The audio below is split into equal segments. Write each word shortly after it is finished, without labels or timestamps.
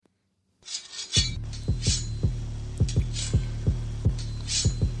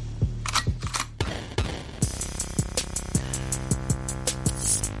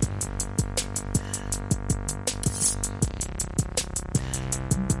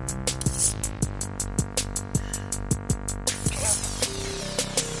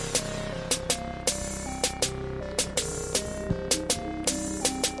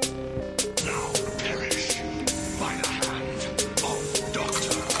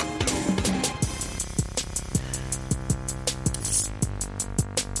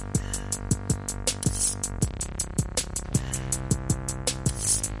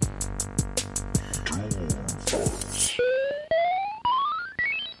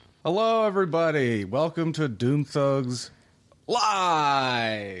Hello, everybody. Welcome to Doom Thugs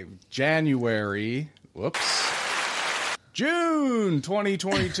Live. June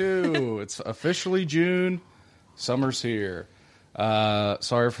 2022. It's officially June. Summer's here.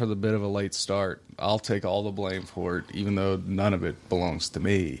 Sorry for the bit of a late start. I'll take all the blame for it, even though none of it belongs to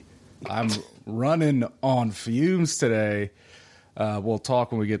me. I'm running on fumes today. We'll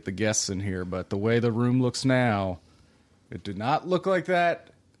talk when we get the guests in here, but the way the room looks now, it did not look like that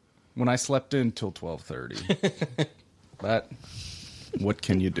when I slept in till 12:30. But what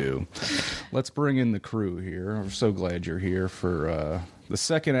can you do? Let's bring in the crew here. I'm so glad you're here for the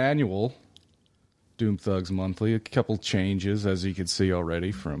second annual Doom Thugs Monthly. A couple changes, as you can see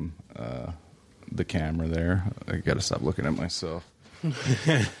already from the camera there. I gotta stop looking at myself. There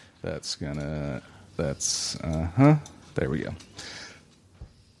we go.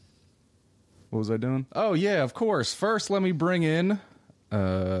 What was I doing? Oh, yeah, of course. First, let me bring in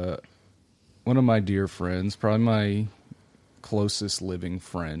one of my dear friends, probably my closest living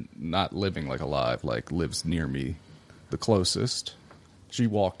friend. Not living like alive, like lives near me. The closest. She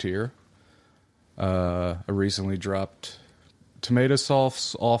walked here. I recently dropped tomato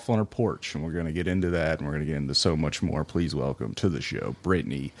sauce off on her porch, and we're going to get into that, and we're going to get into so much more. Please welcome to the show,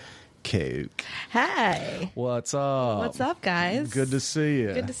 Brittany Coke. Hey. What's up? What's up, guys? Good to see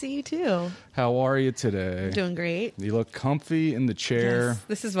you. Good to see you, too. How are you today? I'm doing great. You look comfy in the chair. Yes,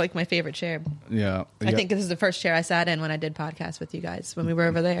 this is like my favorite chair. Yeah. I think this is the first chair I sat in when I did podcasts with you guys when we were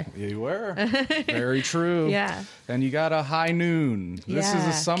over there. You were. Very true. Yeah. And you got a high noon. This is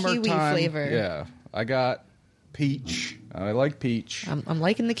a summertime. Kiwi flavor. Yeah. I got peach. I like peach. I'm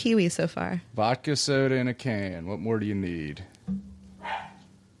liking the kiwi so far. Vodka soda in a can. What more do you need?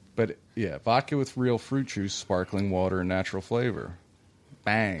 But, yeah, vodka with real fruit juice, sparkling water, and natural flavor.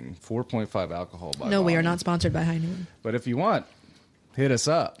 Bang. 4.5 alcohol by No, we are volume. not sponsored by High Noon. But if you want, hit us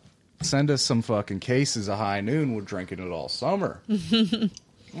up. Send us some fucking cases of High Noon. We're drinking it all summer. The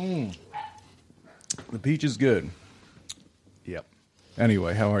peach is good. Yep.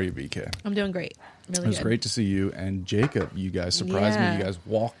 Anyway, how are you, BK? I'm doing great. Really It was good. great to see you and Jacob. You guys surprised me. Yeah. You guys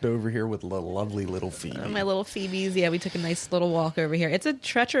walked over here with lovely little feet. My little Phoebes. Yeah, we took a nice little walk over here. It's a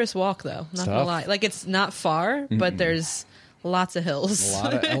treacherous walk, though. Not gonna Tough. lie. Like, it's not far, but there's lots of hills. A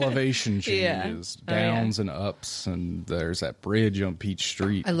lot of elevation Yeah. changes, Oh, yeah. downs and ups, and there's that bridge on Peach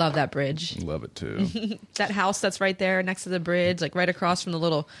Street. I love that bridge. Love it too. That house that's right there next to the bridge, like right across from the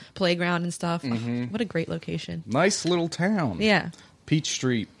little playground and stuff. Oh, what a great location. Nice little town. Yeah. Peach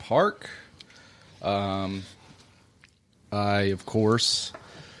Street Park. I, of course,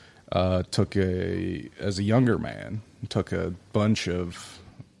 as a younger man, took a bunch of,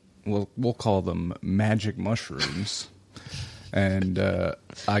 we'll call them magic mushrooms, and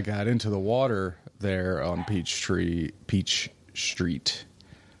I got into the water there on Peach Street,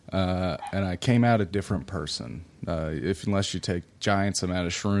 and I came out a different person. Unless you take giant amount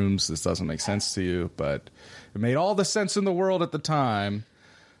of shrooms, this doesn't make sense to you, but it made all the sense in the world at the time.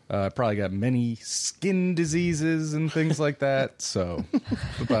 Probably got many skin diseases and things like that. So,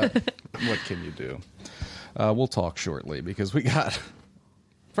 but what can you do? We'll talk shortly because we got.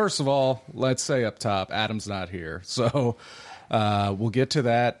 First of all, let's say up top, Adam's not here, so we'll get to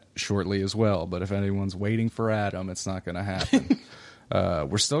that shortly as well. But if anyone's waiting for Adam, it's not going to happen.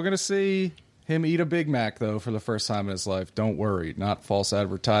 We're still going to see him eat a Big Mac though for the first time in his life. Don't worry, not false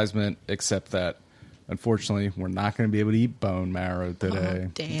advertisement, except that. Unfortunately, we're not going to be able to eat bone marrow today.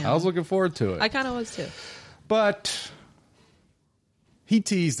 Oh, damn. I was looking forward to it. I kind of was too. But he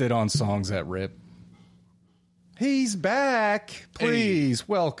teased it on Songs That Rip. He's back. Please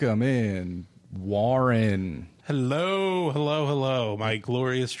welcome in Warren. Hello. My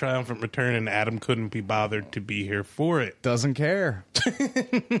glorious triumphant return, and Adam couldn't be bothered to be here for it. Doesn't care.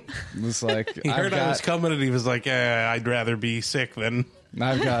 It's like He heard I was coming, and he was like, I'd rather be sick than...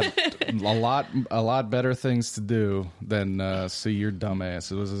 I've got a lot better things to do than see your dumb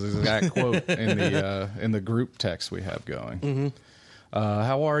ass. It was his exact quote in the group text we have going. Mm-hmm.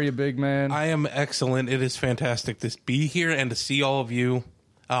 How are you, big man? I am excellent. It is fantastic to be here and to see all of you.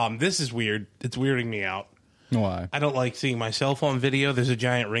 This is weird. It's weirding me out. Why? I don't like seeing myself on video. There's a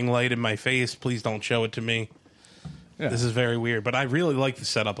giant ring light in my face. Please don't show it to me. Yeah. This is very weird, but I really like the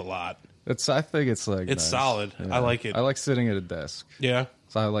setup a lot. I think it's like It's nice. solid. Yeah. I like it. I like sitting at a desk. Yeah.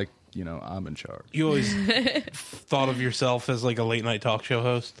 So I like, I'm in charge. You always thought of yourself as like a late night talk show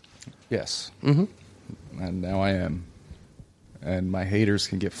host? Yes. Mm-hmm. And now I am. And my haters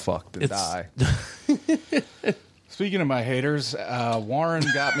can get fucked and die. Speaking of my haters, Warren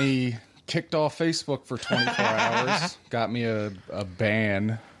got me kicked off Facebook for 24 hours. Got me a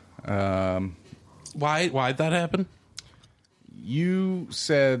ban. Why'd that happen? you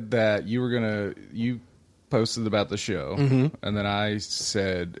said that you posted about the show, and then I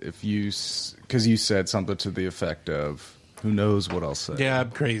said because you said something to the effect of, who knows what I'll say. Yeah, I'm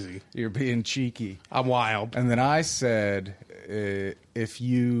crazy. You're being cheeky. I'm wild. And then I said, if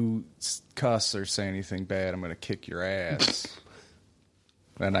you cuss or say anything bad, I'm going to kick your ass.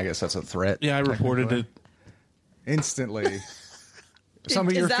 And I guess that's a threat. Yeah, I reported it. Instantly. Some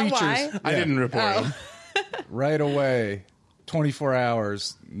of your that features. why? I didn't report Oh. it. Right away. 24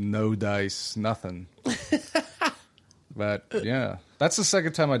 hours, no dice, nothing. But yeah, that's the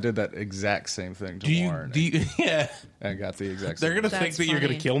second time I did that exact same thing to Warren. Yeah. And got the exact They're same going to think That's that you're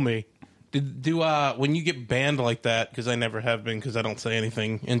going funny. to kill me. When you get banned like that, because I never have been because I don't say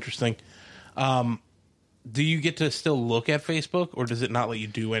anything interesting, do you get to still look at Facebook, or does it not let you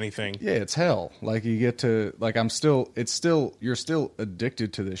do anything? Yeah, it's hell. Like you get to you're still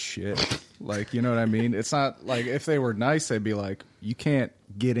addicted to this shit. Like, you know what I mean? It's not like if they were nice, they'd be like, you can't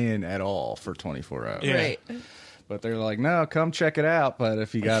get in at all for 24 hours. Yeah. Right. But they're like, no, come check it out. But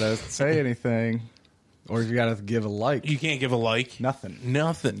if you gotta say anything, or if you gotta give a like, You can't give a like? nothing.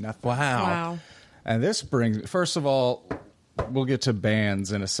 Nothing. Nothing. Wow. Wow. And this brings, first of all, we'll get to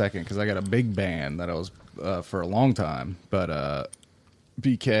bands in a second because I got a big band that I was for a long time. But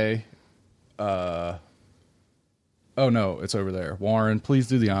BK, oh no, it's over there. Warren, please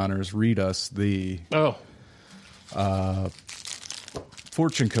do the honors. Read us the Oh,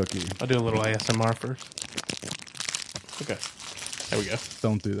 fortune cookie. I'll do a little ASMR first. Okay. There we go.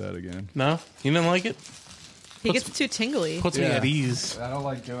 Don't do that again. No? You didn't like it? He gets too tingly. Puts me Yeah. at ease. I don't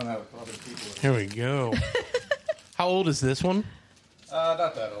like doing that with other people. Here we go. How old is this one?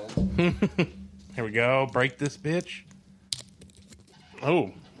 Not that old. Here we go. Break this bitch.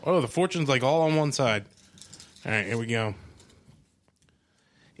 Oh, the fortune's like all on one side. All right, here we go.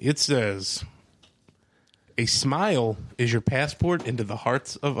 It says, "A smile is your passport into the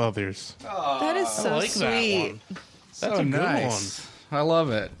hearts of others." That is so I like that sweet. one. That's So a good nice. I love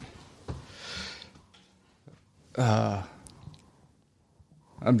it.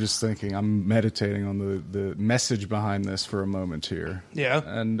 I'm just thinking. I'm meditating on the message behind this for a moment here. Yeah.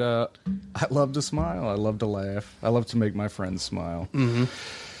 And I love to smile. I love to laugh. I love to make my friends smile. Mm-hmm.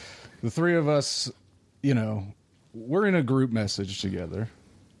 The three of us, you know, we're in a group message together,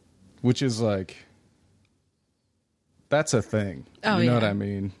 which is like, that's a thing. Oh, you know what yeah. I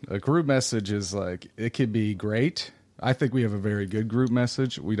mean? A group message is like, it could be great. I think we have a very good group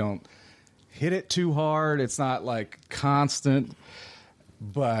message. We don't hit it too hard. It's not like constant.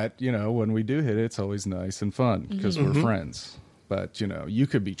 But, you know, when we do hit it, it's always nice and fun because we're friends. But, you know, you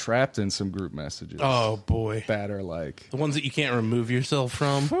could be trapped in some group messages Oh, boy. that are like, The ones that you can't remove yourself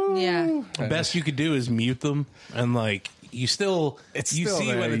from. Yeah. The best you could do is mute them. And, like, you still It's still see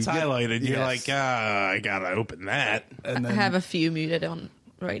there. when it's You get- highlighted. You're yes. like, I got to open that. and I then have a few muted on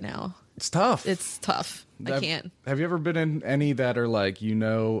right now. it's tough. It's tough. I can't. Have you ever been in any that are like, you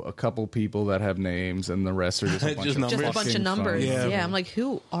know, a couple people that have names and the rest are just a bunch Just of numbers. Just a bunch fucking of numbers. phone- Yeah. I'm like,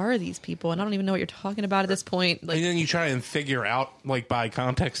 who are these people? And I don't even know what you're talking about at this point. Like, And then you try and figure out, like, by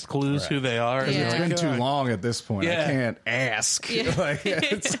context clues who they are. And Yeah. you're It's like, been too God. long at this point. Yeah. I can't ask. Yeah. Like,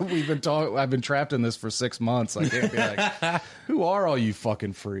 we've been talking. I've been trapped in this for 6 months. I can't be like, who are all you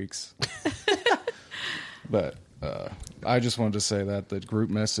fucking freaks? But I just wanted to say that the group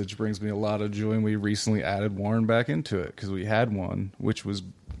message brings me a lot of joy, and we recently added Warren back into it because we had one, which was,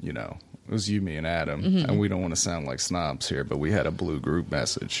 you know, it was you, me, and Adam, and we don't want to sound like snobs here, but we had a blue group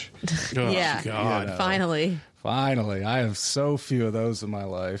message. Oh, yeah. God. Finally. Finally, I have so few of those in my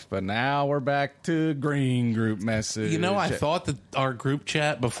life, but now we're back to green group message. You know, I thought that our group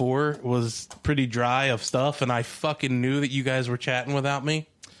chat before was pretty dry of stuff, and I fucking knew that you guys were chatting without me.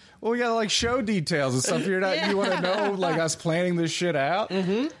 Well, we got like show details and stuff. You're not. Yeah. You want to know like us planning this shit out?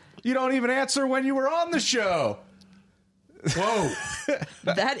 Mm-hmm. You don't even answer when you were on the show. Whoa.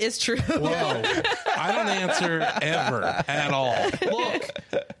 That is true. Whoa. I don't answer ever at all. Look,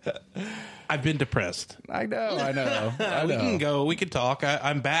 I've been depressed. I know. I know. We can go. We can talk.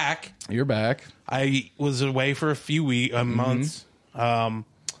 I'm back. You're back. I was away for a few months.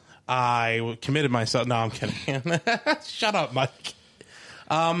 I committed myself. No, I'm kidding. Shut up, Mike.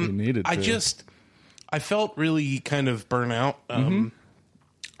 You needed. To. I felt really kind of burnout.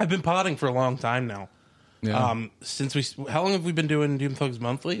 I've been potting for a long time now. Yeah. How long have we been doing Doom Thugs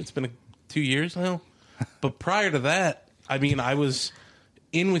Monthly? It's been 2 years now. But prior to that, I mean, I was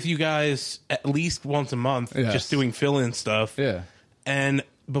in with you guys at least once a month, Yes. just doing fill-in stuff. Yeah. And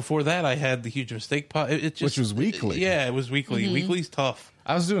before that, I had the Huge Mistake pod. It just, Which was weekly. Yeah, it was weekly. Weekly's tough.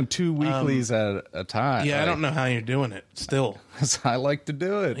 I was doing 2 weeklies at a time. Yeah, I don't know how you're doing it still. I like to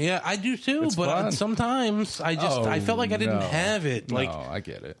do it. Yeah, I do too. It's but fun. Sometimes I felt like I didn't no. have it. Like No, I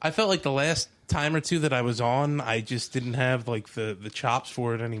get it. I felt like the last time or two that I was on, I just didn't have like the chops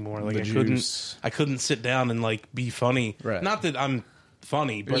for it anymore. Like The juice. I couldn't sit down and like be funny. Right. Not that I'm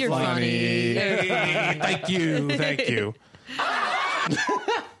funny, but You're like, funny. Hey, thank you.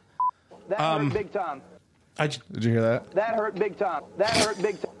 That hurt big time. Did you hear that? That hurt big time. That hurt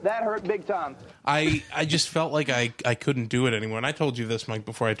big time. That hurt big time. I just felt like I couldn't do it anymore. And I told you this, Mike,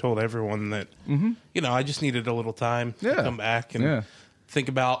 before I told everyone that, I just needed a little time to come back and think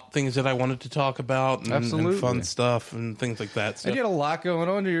about things that I wanted to talk about and fun stuff and things like that. So, And you had a lot going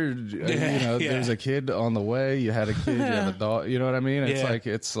on. There's a kid on the way. You had a kid. You had a dog. You know what I mean?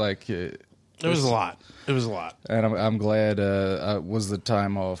 It's like it was a lot. It was a lot. And I'm glad. Was the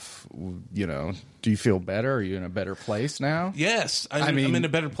time off? Do you feel better? Are you in a better place now? Yes, I'm in a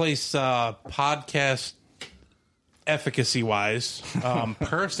better place. Podcast efficacy wise,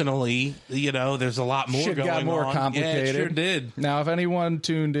 personally, there's a lot more Shit going on. got more complicated. Yeah, it sure did. Now, if anyone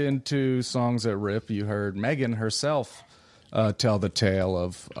tuned into Songs at Rip, you heard Megan herself tell the tale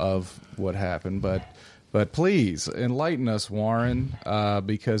of what happened. But please enlighten us, Warren,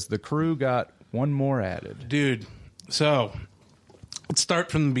 because the crew got one more added. Dude, so let's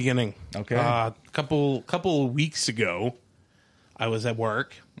start from the beginning. Okay. Couple of weeks ago, I was at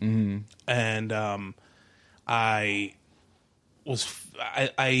work, and I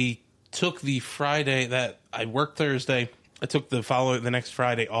took the Friday that I worked Thursday. I took the next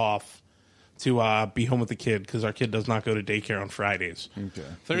Friday off to be home with the kid because our kid does not go to daycare on Fridays. Okay.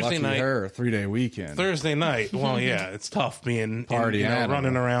 Thursday Lucky night, her, 3-day weekend. Thursday night. Well, yeah, it's tough being Party animal.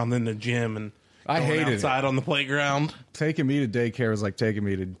 running around in the gym and I going hated outside on the playground. Taking me to daycare was like taking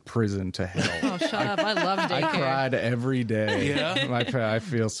me to prison to hell. Oh, shut up. I love daycare. I cried every day. Yeah? I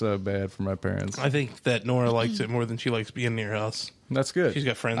feel so bad for my parents. I think that Nora likes it more than she likes being near us. That's good. She's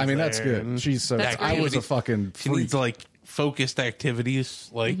got friends I mean, there that's good. and She's so. That's I was a great. fucking She freak. needs like focused activities,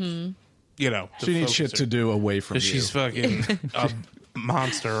 like to She needs focus shit her. to do away from you. Because she's fucking a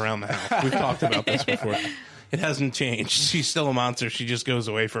monster around the house. We've talked about this before. It hasn't changed. She's still a monster. She just goes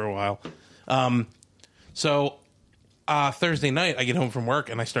away for a while. So Thursday night, I get home from work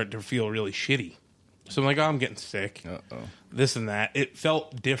and I start to feel really shitty. So I'm like, I'm getting sick. Uh-oh. This and that. It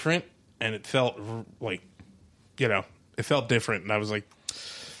felt different, and it felt like, it felt different. And I was like,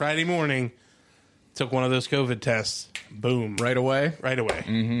 Friday morning, took one of those COVID tests. Boom. right away. Right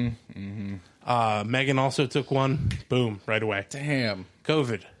away. Megan also took one. Boom. Right away. Damn.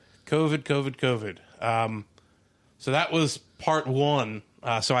 COVID. So that was part one.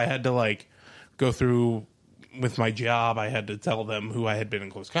 So I had to go through with my job. I had to tell them who I had been in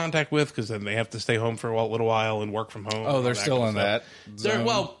close contact with because then they have to stay home for a little while and work from home. Oh, and they're all still kind in of that stuff. zone?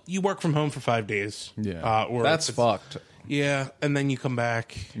 Well, you work from home for 5 days. Yeah. Or That's if it's- fucked. Yeah, and then you come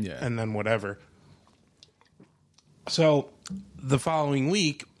back, Yeah. and then whatever. So the following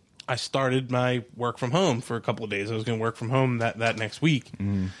week, I started my work from home for a couple of days. I was going to work from home that next week.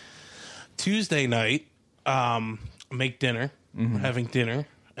 Tuesday night, make dinner. We're having dinner,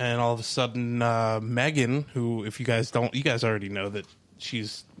 and all of a sudden, Megan, who, if you guys already know that she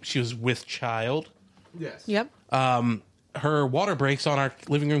was with child. Yes. Yep. Her water breaks on our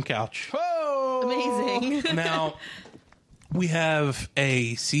living room couch. Oh. Amazing. Now, we have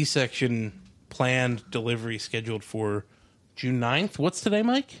a C-section planned delivery scheduled for June 9th. What's today,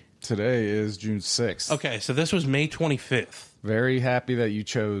 Mike? Today is June 6th. Okay, so this was May 25th. Very happy that you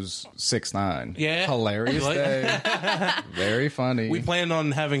chose 6/9. Yeah. Hilarious You like- day. Very funny. We planned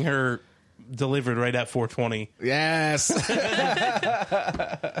on having her delivered right at 4:20. yes.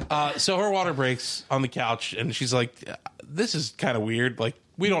 So her water breaks on the couch, and she's like, this is kind of weird. Like,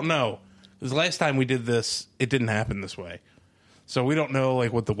 we don't know. Because last time we did this, it didn't happen this way. So we don't know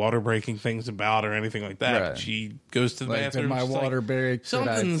what the water breaking thing's about or anything like that. Right. She goes to the Like, bathroom. did my she's like, water break? Did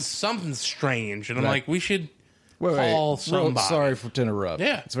I- Something's strange. And I'm Did I- like, we should Wait, call real somebody. sorry to interrupt.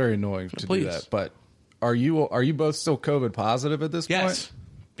 Yeah. It's very annoying to Please. do that. But are you both still COVID positive at this Yes. point?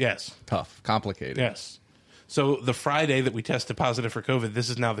 Yes. Tough. Complicated. Yes. So the Friday that we tested positive for COVID, this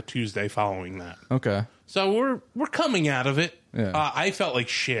is now the Tuesday following that. Okay. So we're coming out of it. Yeah. I felt like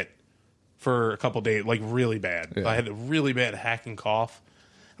shit for a couple days, like really bad. Yeah. I had a really bad hacking cough.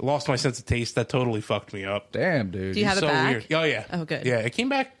 I lost my sense of taste. That totally fucked me up. Damn, dude. Do you have it So back? weird. Oh yeah. Oh, good. Yeah, it came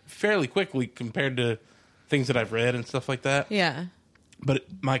back fairly quickly compared to things that I've read and stuff like that. Yeah. But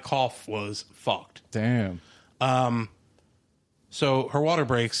my cough was fucked. Damn. So her water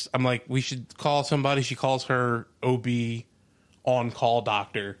breaks. I'm like, we should call somebody. She calls her OB on-call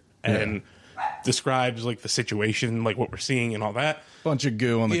doctor and describes like the situation, like what we're seeing and all that. Bunch of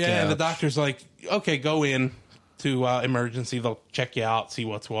goo on the couch. Yeah, the doctor's like, okay, go in to emergency. They'll check you out, see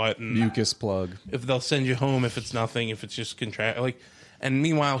what's what, and Mucus plug. if they'll send you home if it's nothing, if it's just And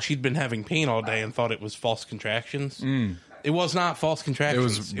meanwhile, she'd been having pain all day and thought it was false contractions. It was not false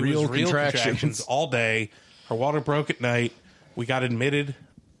contractions. It was real contractions. all day. Her water broke at night. We got admitted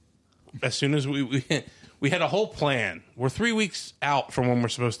as soon as we had a whole plan. We're 3 weeks out from when we're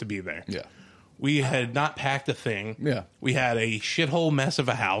supposed to be there. Yeah. We had not packed a thing. Yeah. We had a shithole mess of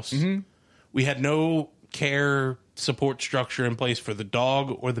a house. We had no care support structure in place for the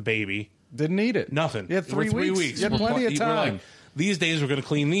dog or the baby. Didn't need it. Nothing. You had 3 We're weeks. You had We're plenty of we're time. like, these days we're going to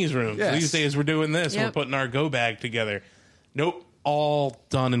clean these rooms. Yes. These days we're doing this. Yep. We're putting our go bag together. Nope. All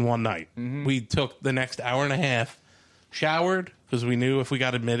done in one night. We took the next hour and a half, showered, because we knew if we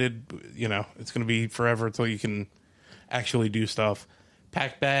got admitted, it's going to be forever until you can actually do stuff.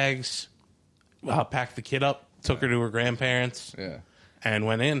 Packed bags, packed the kid up, took her to her grandparents, and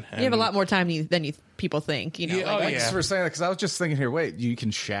went in. And You have a lot more time than you people think. Yeah, like, oh, Thanks for saying that, because I was just thinking here, wait, you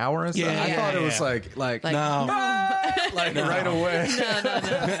can shower and stuff? Yeah, I thought it was yeah. like No. right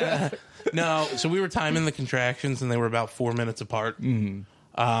away. No, so we were timing the contractions, and they were about 4 minutes apart.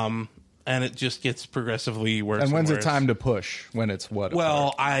 And it just gets progressively worse. And when's it worse. time to push? When it's what?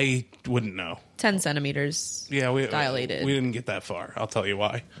 Well, I wouldn't know. 10 centimeters. Yeah, we dilated. We didn't get that far. I'll tell you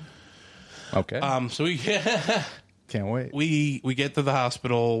why. Okay. So we Can't wait. we get to the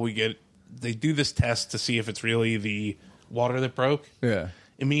hospital. They do this test to see if it's really the water that broke. Yeah.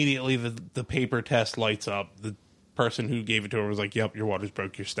 Immediately, the paper test lights up. The person who gave it to her was like, "Yep, your water's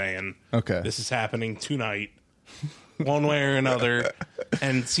broke. You're staying. Okay. This is happening tonight, one way or another."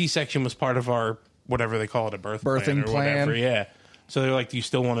 And C-section was part of our whatever they call it, a Birthing or plan. whatever. Yeah. So they're like, "Do you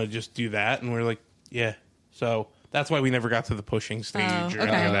still want to just do that?" And we're like, "Yeah." So that's why we never got to the pushing stage or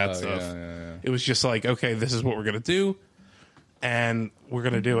any of that Oh, stuff. yeah. It was just like, okay, this is what we're gonna do, and we're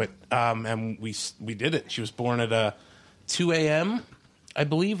gonna do it. And we did it. She was born at 2 a.m. I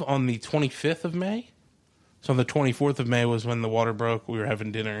believe on the 25th of May. So on the 24th of May was when the water broke. We were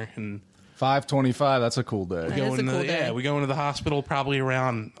having dinner and 5:25. That's a cool day. That is a cool day. Yeah, we go into the hospital probably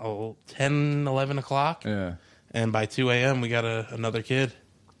around 10, 11 o'clock. Yeah. And by 2 a.m. we got another kid.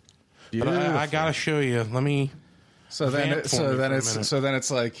 But I gotta show you. Let me. So then, vamp for me for a minute.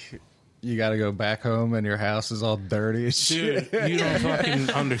 it's like you got to go back home and your house is all dirty as Dude, shit. you don't fucking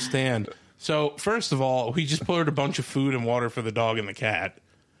understand. So first of all, we just poured a bunch of food and water for the dog and the cat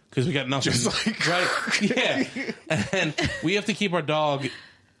because we got nothing. Just like- right, yeah. And we have to keep our dog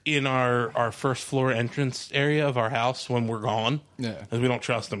in our first floor entrance area of our house when we're gone. Yeah. Because we don't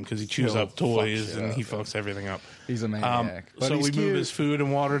trust him because he chews He'll up toys fuck shit and up, he yeah. fucks everything up. He's a maniac. But So he's we cute. move his food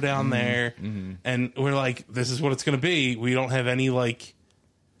and water down there, and we're like, "This is what it's going to be." We don't have any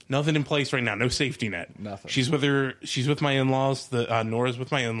nothing in place right now. No safety net. Nothing. She's with my in-laws. The Nora's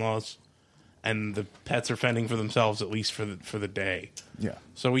with my in-laws, and the pets are fending for themselves at least for the day. Yeah.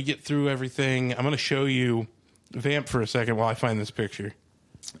 So we get through everything. I'm going to show you vamp for a second while I find this picture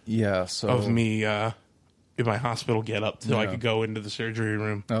Yeah. So of me in my hospital getup so I Yeah. could go into the surgery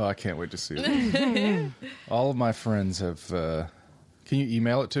room. Oh, I can't wait to see it. All of my friends have. Can you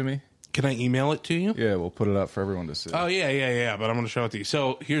email it to me? Can I email it to you? Yeah, we'll put it up for everyone to see. Oh yeah. But I'm going to show it to you.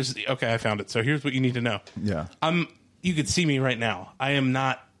 So okay, I found it. So here's what you need to know. Yeah. You could see me right now. I am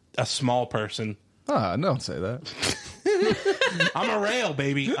not a small person. Don't say that. I'm a rail,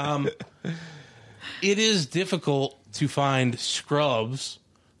 baby. It is difficult to find scrubs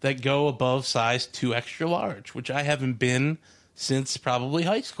that go above size 2 extra large, which I haven't been since probably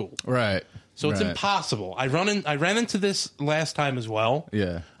high school. Right. So it's Right. impossible. I ran into this last time as well.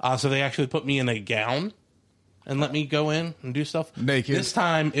 Yeah. So they actually put me in a gown and let me go in and do stuff Naked? This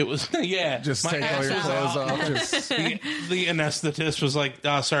time it was Just my take all ass your was clothes out. off. Just The anesthetist was like,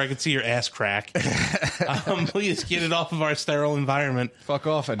 sorry, I could see your ass crack. Please get it off of our sterile environment. fuck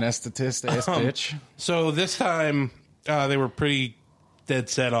off, anesthetist ass bitch. So this time, they were pretty dead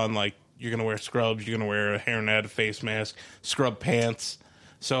set on, you're going to wear scrubs, you're going to wear a hairnet, a face mask, scrub pants.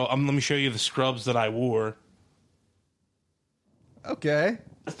 So let me show you the scrubs that I wore. Okay.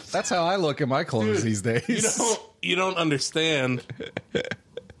 That's how I look at my clothes these days. You don't understand.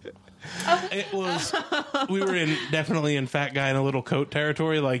 It was, we were definitely in fat guy in a little coat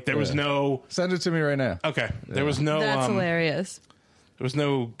territory. There was Yeah. no, Send it to me right now. okay, there was no, That's hilarious. there was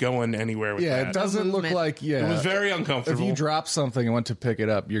no going anywhere with Yeah, that. it doesn't look movement. like It was very If uncomfortable. you drop something and went to pick it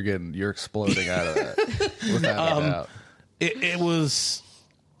up, you're exploding out of that. Without a doubt.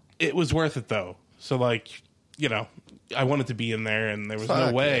 It was worth it though. So I wanted to be in there, and there was Fuck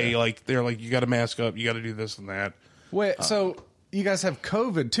no way. yeah. They're like, you got to mask up, you got to do this and that. Wait, so you guys have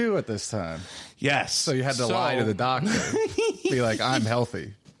COVID too at this time. Yes. So you had to lie to the doctor. Be like, I'm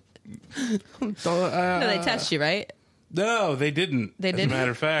healthy. No, they test you, right? No, they didn't. They didn't? As a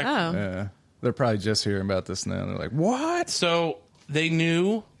matter of fact. Oh. Yeah. They're probably just hearing about this now. They're like, what? So they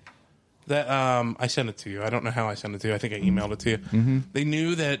knew that I sent it to you. I don't know how I sent it to you. I think I emailed it to you. Mm-hmm. They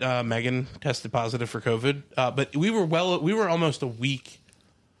knew that Megan tested positive for COVID, but we were almost a week.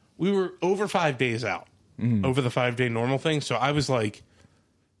 We were over 5 days out over the 5-day normal thing. So I was like,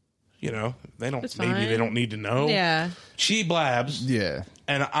 you know, It's maybe fine. they don't need to know. Yeah. She blabs. Yeah.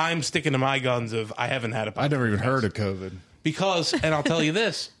 And I'm sticking to my guns of I haven't had a I never even test. heard of COVID. Because, and I'll tell you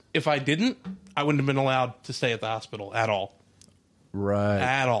this, if I didn't, I wouldn't have been allowed to stay at the hospital at all. Right.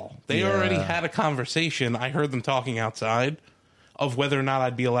 At all. They Yeah. already had a conversation. I heard them talking outside of whether or not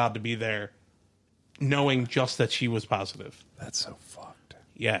I'd be allowed to be there, knowing just that she was positive. That's so fucked.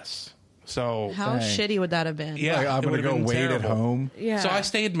 Yes. So, How Dang. shitty would that have been? yeah, Like, I'm it going would've to go been wait terrible. at home. Yeah. So I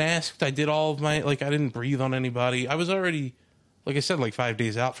stayed masked. I did all of my, like, I didn't breathe on anybody. I was already, like I said, like 5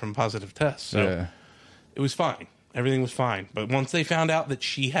 days out from positive tests. So Yeah. it was fine. Everything was fine. But once they found out that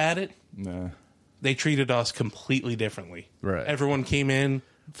she had it, No. they treated us completely differently. Right. Everyone came in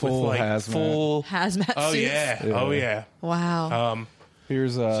Full with like hazmat. full. Hazmat Oh suits. yeah. Yeah. Oh yeah. Wow.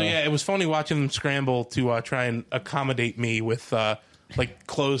 Here's So yeah, it was funny watching them scramble to try and accommodate me with like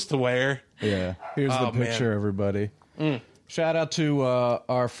clothes to wear. Yeah. Here's Oh, the picture, man. everybody. Shout out to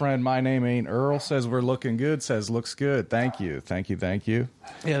our friend My Name Ain't Earl. Says we're looking good. Says looks good. Thank you. Thank you. Thank you.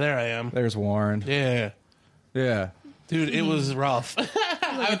 Yeah, there I am. There's Warren. Yeah, Yeah. dude, it was rough. I at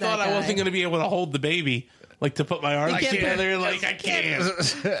thought that I wasn't guy. going to be able to hold the baby, like to put my arms can't together. Like I can't.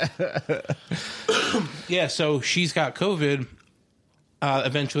 Yeah, so she's got COVID.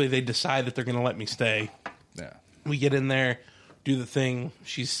 Eventually, they decide that they're going to let me stay. Yeah. We get in there, do the thing.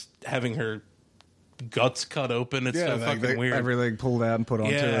 She's having her guts cut open. It's so like fucking weird. Everything pulled out and put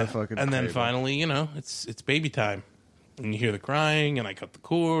onto Yeah, a fucking and then table. finally, you know, it's baby time, and you hear the crying, and I cut the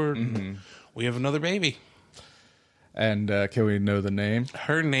cord. And we have another baby. And can we know the name?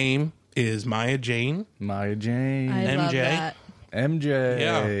 Her name is Maya Jane. Maya Jane. I love MJ. that. MJ.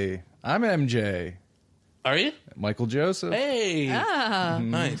 Yeah. I'm MJ. Are you? Michael Joseph. Hey, Ah,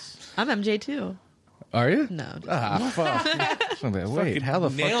 nice. I'm MJ too. Are you? No. Ah, fuck. Wait, how the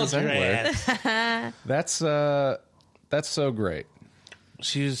fuck Nailed does that your work? ass. That's so great.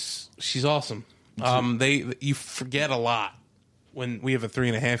 She's awesome. You forget a lot when we have a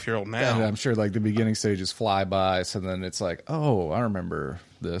 3.5-year-old now. And I'm sure like the beginning stages fly by, so then it's like, oh, I remember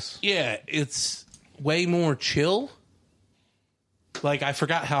this. Yeah, it's way more chill. Like, I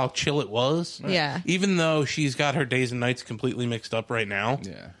forgot how chill it was. Yeah. Even though she's got her days and nights completely mixed up right now,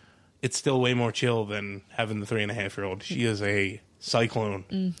 Yeah. it's still way more chill than having the 3.5-year-old. She is a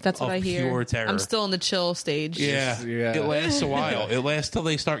cyclone. That's what of I hear. pure terror. I'm still in the chill stage. Yeah. Yeah. It lasts a while. It lasts till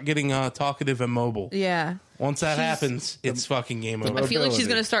they start getting talkative and mobile. Yeah. Once that happens, it's fucking game I over. feel like she's Mobility.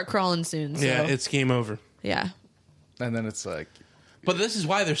 going to start crawling soon. So. Yeah, it's game over. Yeah. And then it's like, But this is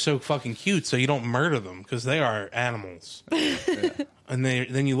why they're so fucking cute, so you don't murder them, because they are animals. And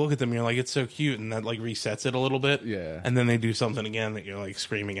then you look at them and you're like, it's so cute, and that like resets it a little bit. Yeah. And then they do something again that you're like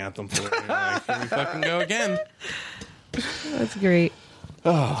screaming at them for. And you're like, here we fucking go again. That's great.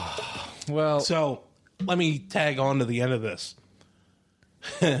 well, So let me tag on to the end of this.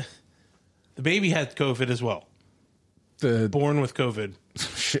 The baby had COVID as well. the Born with COVID.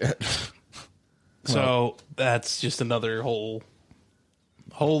 shit. So that's just another whole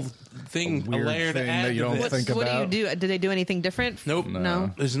thing, A weird layer to thing add that you to don't this. think What about. do you do? Did they do anything different? Nope.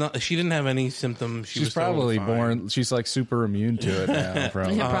 No. There's not. She didn't have any symptoms. She She's was totally probably fine. born. She's like super immune to it now.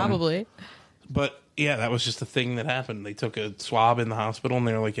 From Yeah, probably. But yeah, that was just a thing that happened. They took a swab in the hospital and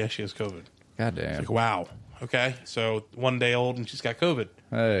they were like, "Yeah, she has COVID." Goddamn. Like, wow. Okay, so 1 day old and she's got COVID.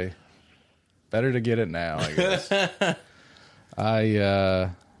 Hey, better to get it now, I guess.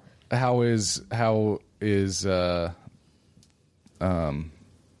 How is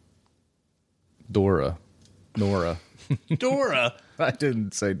Dora? Nora. Dora, I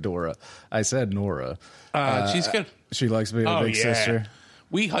didn't say Dora. I said Nora. she's good. She likes being a Oh big yeah. sister.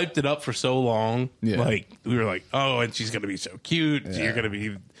 We hyped it up for so long. Yeah. Like we were like, oh, and she's gonna be so cute. Yeah.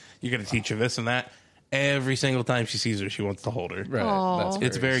 You're gonna teach her this and that. Every single time she sees her, she wants to hold her. Right. Aw.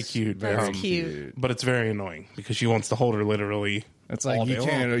 It's very cute. That's cute. But it's very annoying because she wants to hold her literally. It's all like day you long.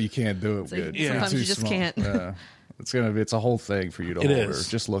 can't do it like good. Yeah. sometimes Too you just small. can't. Yeah. It's a whole thing for you to It hold is. her.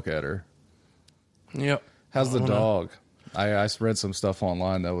 Just look at her. Yep. How's the I don't know. dog? I read some stuff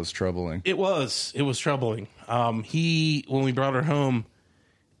online that was troubling. It was troubling. When we brought her home,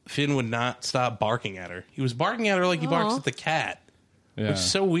 Finn would not stop barking at her. He was barking at her like he barks Aw. at the cat, Yeah. which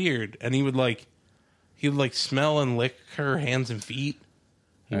is so weird. And he would he would like smell and lick her hands and feet.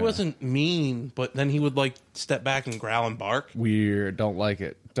 He wasn't mean, but then he would like step back and growl and bark. Weird. Don't like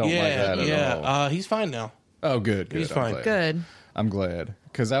it. Don't like that at all. He's fine now. Oh, good. He's I'm fine. glad. Good. I'm glad.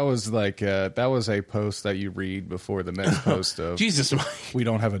 Because that was like, that was a post that you read before the next post of, Jesus, Mike. we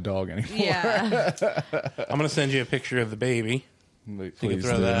don't have a dog anymore. Yeah. I'm gonna send you a picture of the baby. Please You can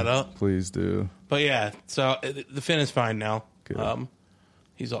throw do. that up. Please do. But yeah, so the Finn is fine now. Good.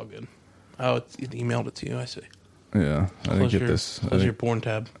 He's all good. Oh, it emailed it to you. I see. Yeah. I didn't Close get your, this. Close your porn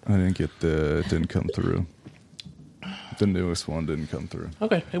tab. I didn't get it didn't come through. The newest one didn't come through.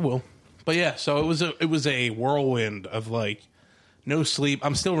 Okay, it will. But yeah, so it was a whirlwind of like no sleep.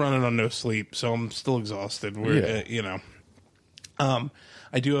 I'm still running on no sleep, so I'm still exhausted. We're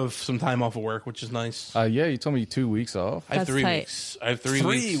I do have some time off of work, which is nice. Yeah, you told me 2 weeks off. I have That's 3 tight. weeks. I have 3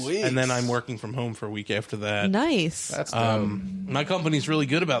 3 weeks, and then I'm working from home for a week after that. Nice. That's dope. My company's really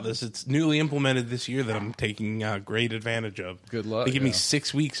good about this. It's newly implemented this year that I'm taking great advantage of. Good luck, They give me yeah.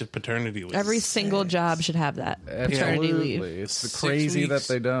 6 weeks of paternity leave. Every single job should have that paternity leave. Absolutely. It's the 6 crazy weeks.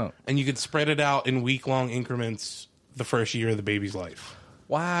 that they don't. And you could spread it out in week-long increments the first year of the baby's life.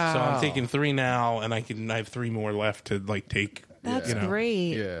 Wow. So I'm taking 3 now, and I have 3 more left to like take. That's you know,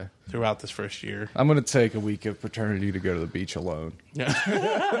 great. Yeah. throughout this first year. I'm going to take a week of paternity to go to the beach alone Yeah.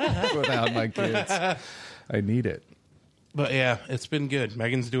 without my kids. I need it. But yeah, it's been good.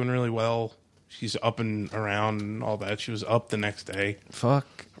 Megan's doing really well. She's up and around and all that. She was up the next day, Fuck.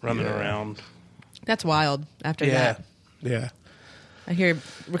 running yeah. around. That's wild after Yeah. that. Yeah. I hear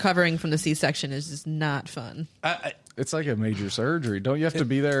recovering from the C-section is just not fun. It's like a major surgery. Don't you have to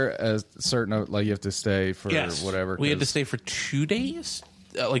be there as certain, like you have to stay for Yes. whatever? We had to 'cause- stay for 2 days,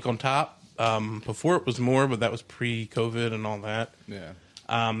 like on top. Before it was more, but that was pre-COVID and all that. Yeah.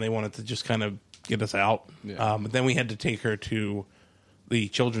 They wanted to just kind of get us out. Yeah. But then we had to take her to the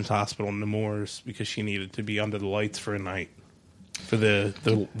Children's Hospital in Nemours because she needed to be under the lights for a night for the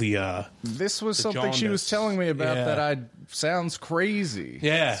This was The something she was jaundice. telling me about Yeah. that sounds crazy.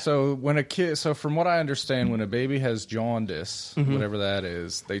 Yeah. So when a kid, so from what I understand, when a baby has jaundice, Mm-hmm. whatever that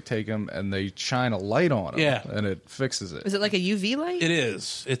is, they take them and they shine a light on them. Yeah. And it fixes it. Is it like a UV light? It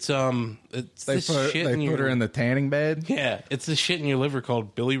is. It's They this put shit they in put her your- in the tanning bed. Yeah, it's the shit in your liver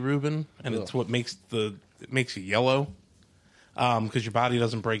called bilirubin, and it's Ugh. what makes it makes you yellow. Because your body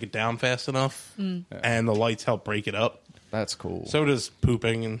doesn't break it down fast enough, and the lights help break it up. That's cool. So does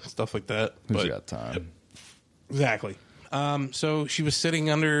pooping and stuff like that. Who's But got time? exactly. So she was sitting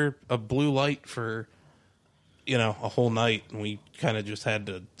under a blue light for, a whole night, and we kind of just had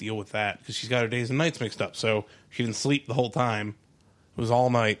to deal with that because she's got her days and nights mixed up. So she didn't sleep the whole time. It was all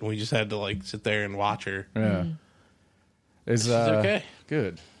night, and we just had to like sit there and watch her. Yeah. Is okay.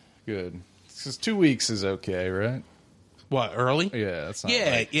 Good. Because 2 weeks is okay, right? What, early? Yeah, that's not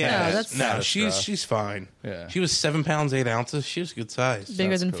Yeah, like yeah. No, that's- no, catastrophic. she's fine. Yeah. She was 7 pounds 8 ounces. She was a good size. Bigger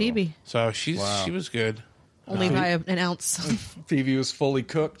That's than cool. Phoebe. So Wow. she was good. Only by an ounce. Phoebe was fully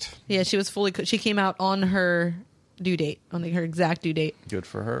cooked. Yeah, she was fully cooked. She came out on her due date, on her exact due date. Good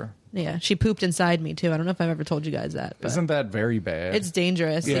for her. Yeah, she pooped inside me too. I don't know if I've ever told you guys that, but Isn't that very bad? it's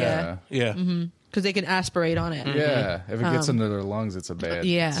dangerous. Yeah, Yeah. because they can aspirate on it. Yeah, if it gets into their lungs, it's a bad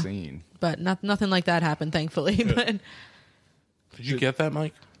yeah. scene. But nothing like that happened, thankfully. But Did you get that,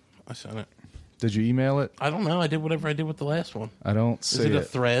 Mike? I sent it. Did you email it? I don't know. I did whatever I did with the last one. I don't Is see it a it.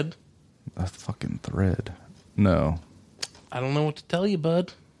 thread? A fucking thread. No. I don't know what to tell you,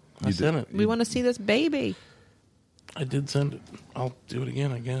 bud. I You sent did- it. we want to see this baby. I did send it. I'll do it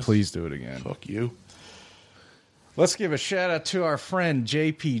again, I guess. Please do it again. Fuck you. Let's give a shout out to our friend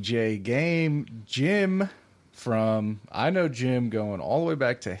JPJ Game, Jim from, I know Jim going all the way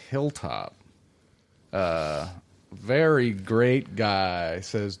back to Hilltop. Very great guy.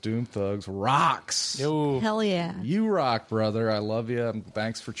 Says Doom Thugs rocks. Yo. Hell yeah. You rock, brother. I love you. And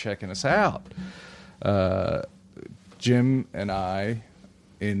thanks for checking us out. Jim and I,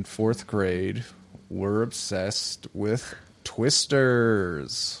 in 4th grade, were obsessed with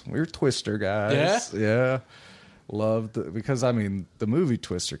Twisters. We were Twister guys. Yeah. Loved, because, I mean, the movie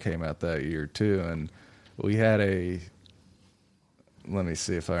Twister came out that year, too. And we had let me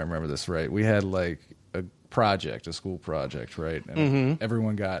see if I remember this right. We had, like, a school project, right? And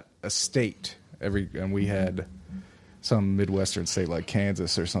everyone got a state. And we had some Midwestern state like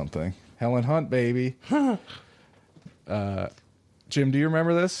Kansas or something. Helen Hunt, baby. Jim, do you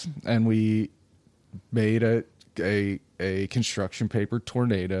remember this? And we made a construction paper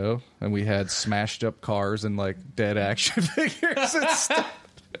tornado, and we had smashed up cars and like dead action figures and stuff.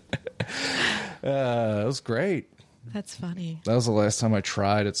 It was great. That's funny. That was the last time I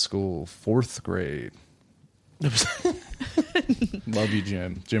tried at school, 4th grade. Love you,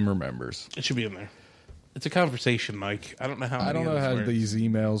 Jim. Jim remembers. It should be in there. It's a conversation, Mike. I don't know how. I don't know how these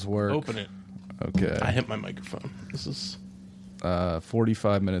emails work. Open it. Okay. I hit my microphone. This is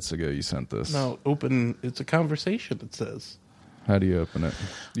 45 minutes ago you sent this. no open. It's a conversation. It says. How do you open it?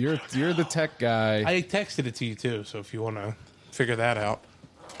 You're the tech guy. I texted it to you too. So if you want to figure that out.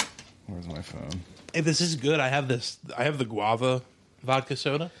 Where's my phone? Hey, this is good. I have this. I have the guava vodka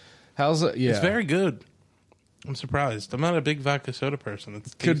soda. How's it? Yeah. It's very good. I'm surprised. I'm not a big vodka soda person.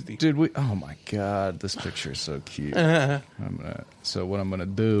 It's tasty. Did we? Oh my god, this picture is so cute. So what I'm gonna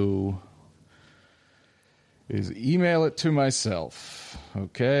do is email it to myself.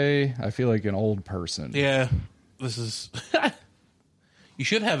 Okay, I feel like an old person. Yeah, this is. You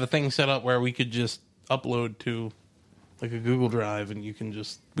should have a thing set up where we could just upload to, like, a Google Drive, and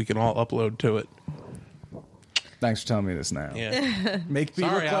we can all upload to it. Thanks for telling me this now. Yeah. Make me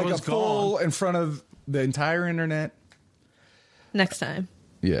Sorry, look I like a was fool in front of the entire internet. Next time.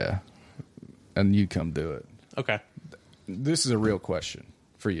 Yeah, and you come do it. Okay. This is a real question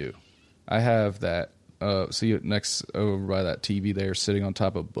for you. I have that. See it next over by that TV there, sitting on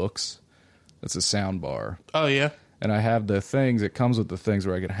top of books. That's a sound bar. Oh yeah. And I have the things. It comes with the things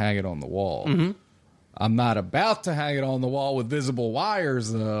where I can hang it on the wall. Mm-hmm. I'm not about to hang it on the wall with visible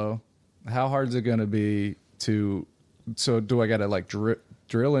wires, though. How hard is it going to be to? So do I got to like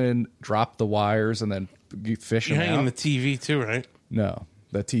drill in, drop the wires, and then fish You're them hanging out? the TV too, right? No,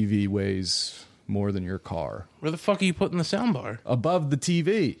 that TV weighs more than your car. Where the fuck are you putting the soundbar? Above the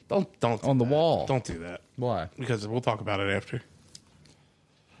TV. Don't do On the that. wall. Don't do that Why? because we'll talk about it after.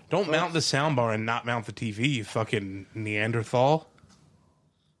 Don't mount the soundbar and not mount the TV, you fucking Neanderthal.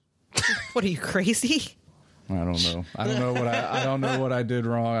 What are you, crazy? I don't know. I don't know what I don't know what I did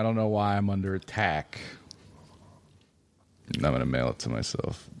wrong. I don't know why I'm under attack. I'm going to mail it to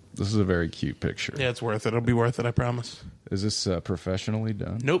myself. This is a very cute picture. Yeah, it's worth it. It'll be worth it, I promise. Is this professionally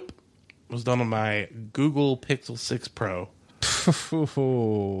done? Nope. It was done on my Google Pixel 6 Pro.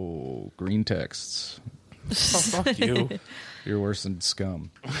 Green texts. Oh, fuck you. You're worse than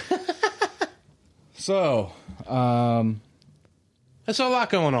scum. So, That's a lot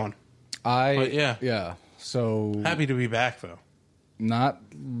going on. But yeah. So Happy to be back, though. not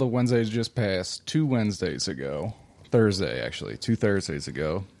the Wednesdays just passed. 2 Wednesdays ago, Thursday actually, 2 Thursdays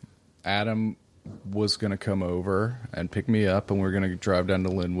ago, Adam was going to come over and pick me up, and we are going to drive down to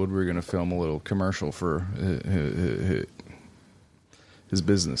Linwood. We are going to film a little commercial for his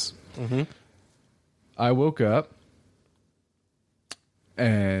business. Mm-hmm. I woke up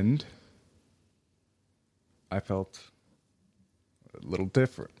and I felt a little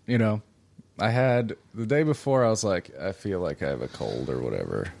different. You know, I had the day before, I was like, I feel like I have a cold or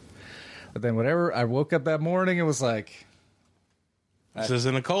whatever. But then whatever, I woke up that morning, it was like, This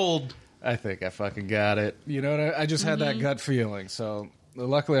isn't a cold. I think I fucking got it. You know what? I just had that gut feeling. So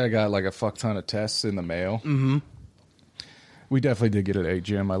luckily I got like a fuck ton of tests in the mail. Mm-hmm. We definitely did get it. Hey,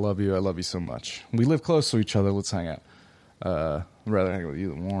 Jim, I love you. I love you so much. We live close to each other. Let's hang out. I'd rather hang out with you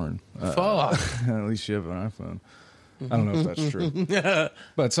than Warren. Fuck. At least you have an iPhone. I don't know if that's true.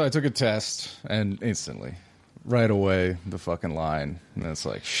 But so I took a test, and instantly, right away, the fucking line. And it's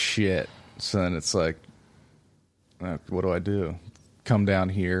like, shit. So then it's like, what do I do? Come down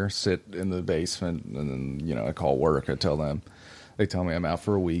here, sit in the basement, and then, you know, I call work. I tell them. They tell me I'm out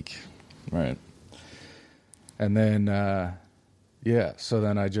for a week. Right. And then, yeah, so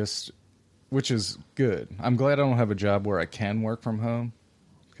then I just, which is good. I'm glad I don't have a job where I can work from home.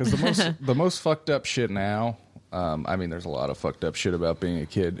 Because the most fucked up shit now, I mean, there's a lot of fucked up shit about being a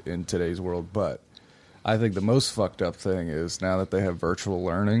kid in today's world, but I think the most fucked up thing is now that they have virtual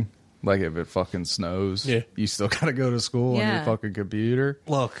learning, like if it fucking snows, you still got to go to school on your fucking computer.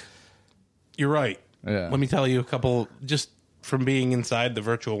 Look, you're right. Yeah. Let me tell you a couple, just from being inside the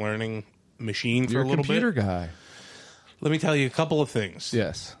virtual learning machine for You're a little computer bit. guy. Let me tell you a couple of things.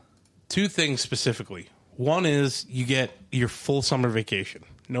 Yes. 2 things specifically. One is you get your full summer vacation.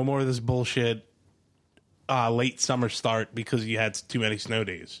 No more of this bullshit late summer start because you had too many snow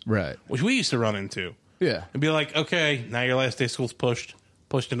days. Right. Which we used to run into. Yeah. And be like, okay, now your last day of school's pushed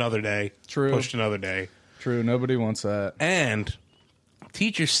another day. True. Pushed another day. True. Nobody wants that. And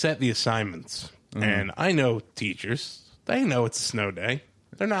teachers set the assignments. Mm-hmm. And I know teachers. They know it's a snow day.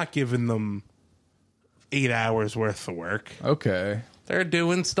 They're not giving them 8 hours worth of work. Okay. They're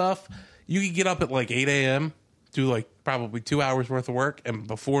doing stuff. You could get up at like 8 a.m., do like probably 2 hours worth of work, and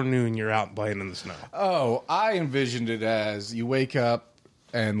before noon you're out playing in the snow. Oh, I envisioned it as you wake up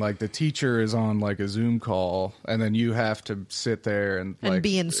and like the teacher is on like a Zoom call, and then you have to sit there and like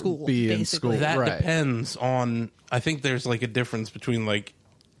be in school, Be in basically. school. That right. depends on. I think there's like a difference between like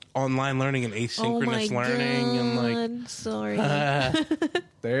online learning and asynchronous learning, and like sorry.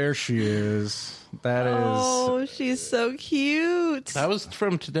 There she is. That is. Oh, she's so cute. That was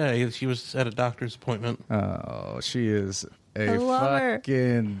from today. She was at a doctor's appointment. Oh, she is I a love her.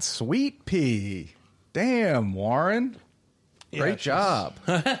 fucking sweet pea. Damn, Warren. Great she's- job.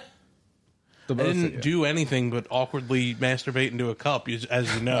 The I both of you. didn't do anything but awkwardly masturbate into a cup,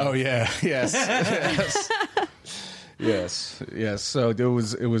 as you know. Oh yeah, yes, yes. So it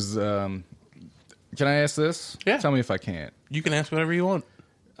was. Can I ask this? Yeah. Tell me if I can't. You can ask whatever you want.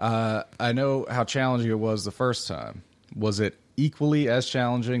 I know how challenging it was the first time. Was it equally as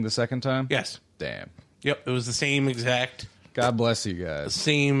challenging the second time? Yes. Damn. Yep. It was the same exact, God bless you guys.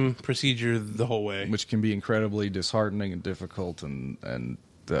 same procedure the whole way. Which can be incredibly disheartening and difficult, and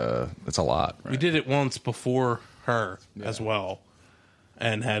it's a lot. Right? We did it once before her as well,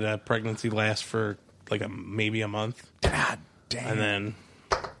 and had a pregnancy last for like maybe a month, God damn. and then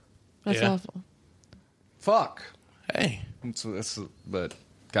That's yeah. awful. Fuck. Hey, But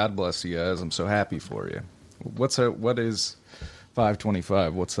God bless you guys. I'm so happy for you. What is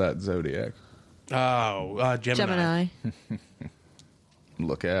 525? What's that zodiac? Gemini.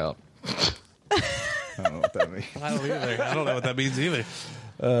 Look out. I don't know what that means. I don't either. I don't know what that means either.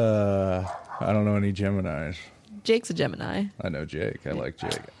 I don't know any Geminis. Jake's a Gemini. I know Jake. I like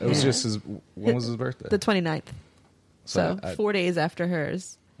Jake. It was just his. When was his birthday? The 29th. So I 4 days after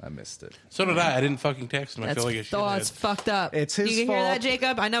hers. I missed it. So did I. I didn't fucking text him. I feel like I should It's have. fucked up. It's his You can hear fault. that,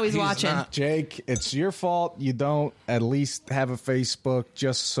 Jacob? I know he's watching. not. Jake, it's your fault you don't at least have a Facebook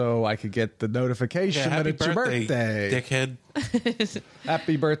just so I could get the notification that Happy it's your birthday. dickhead.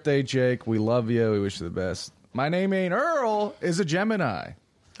 Happy birthday, Jake. We love you. We wish you the best. My name ain't Earl is a Gemini.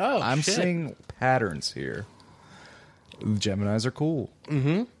 Oh, I'm shit. seeing patterns here. Geminis are cool.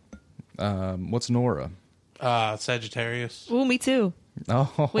 Mm-hmm. What's Nora? Sagittarius, Ooh, me too.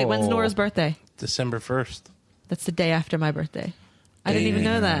 Oh, Wait, when's Nora's birthday? December 1st. That's the day after my birthday. I didn't even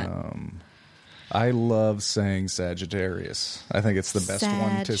know that. I love saying Sagittarius. I think it's the best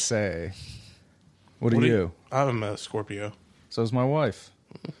one to Sag. say. What are you? I'm a Scorpio. So's my wife.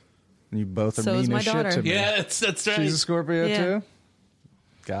 You both are So is mean my as shit daughter. to me. Yeah, that's right. She's a Scorpio Yeah. too.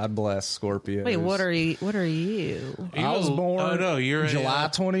 God bless Scorpio. Wait, what are you? I was born. Oh no, you're July a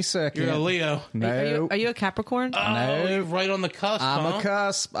 22nd. you're a Leo. No, Are you a Capricorn? Oh, you're right on the cusp. I'm huh? a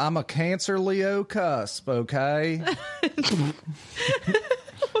cusp. I'm a Cancer Leo cusp. Okay.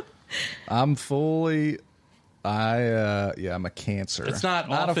 I'm fully. I'm a Cancer. It's not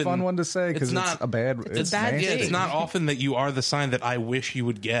a often- fun one to say because it's it's not- a bad. It's a bad nasty. Yeah, it's not often that you are the sign that I wish you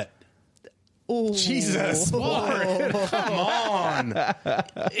would get. Ooh. Jesus. Come on.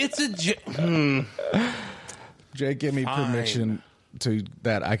 It's a. Jake, give me Fine. permission to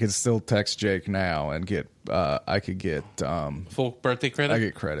that. I could still text Jake now and get. I could get. Full birthday credit? I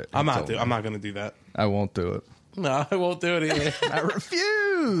get credit. I'm He not. told me. I'm not going to do that. I won't do it. No, I won't do it either. I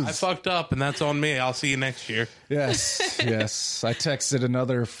refuse. I fucked up, and that's on me. I'll see you next year. Yes, yes. I texted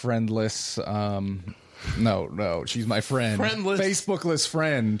another friendless. No, she's my friend. Friendless. Facebookless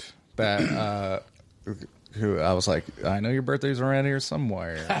friend that. Who I was like, I know your birthday's around here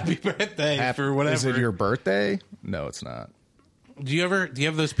somewhere. Happy birthday for whatever. Is it your birthday? No, it's not. Do you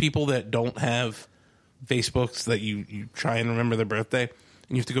have those people that don't have Facebooks that you try and remember their birthday, and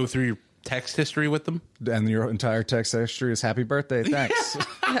you have to go through your text history with them? And your entire text history is happy birthday, thanks.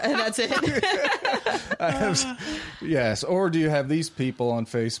 And that's it. Yes. Or do you have these people on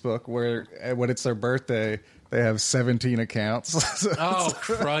Facebook where when it's their birthday, they have 17 accounts? Oh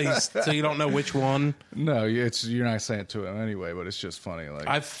Christ! So you don't know which one? No, you're not saying it to them anyway, but it's just funny.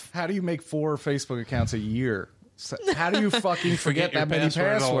 Like, how do you make 4 Facebook accounts a year? How do you fucking forget your that many password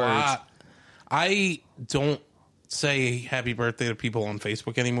a passwords? lot. I don't say happy birthday to people on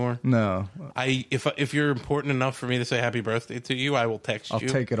Facebook anymore. No. If you're important enough for me to say happy birthday to you, I will text I'll you.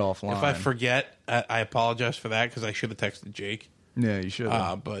 take it offline. If I forget, I apologize for that because I should have texted Jake. Yeah, you should.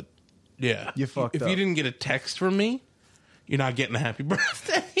 But yeah, You fucked if up. you didn't get a text from me, you're not getting a happy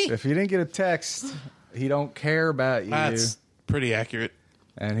birthday. If you didn't get a text, he don't care about you. That's pretty accurate.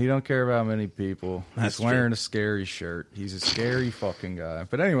 And he don't care about many people. That's He's wearing true. a scary shirt. He's a scary fucking guy.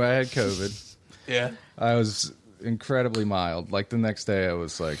 But anyway, I had COVID. Yeah, I was incredibly mild. Like the next day, I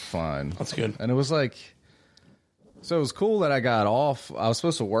was like fine. That's good. And it was like, so it was cool that I got off. I was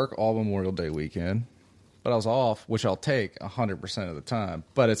supposed to work all Memorial Day weekend, but I was off, which I'll take 100% of the time.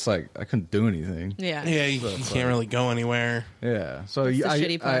 But it's like I couldn't do anything. Yeah. yeah, you can't really go anywhere. Yeah. So That's the I,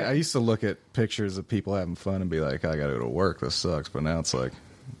 shitty part. I used to look at pictures of people having fun and be like, I got to go to work. This sucks. But now it's like,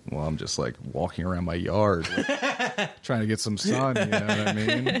 well, I'm just like walking around my yard trying to get some sun. You know what I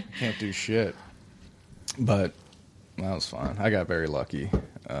mean? Can't do shit. But that was fine. I got very lucky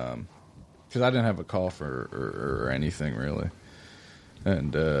because I didn't have a cough or anything really.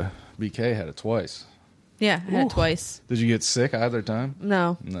 And BK had it twice. Yeah, I had it twice. Did you get sick either time?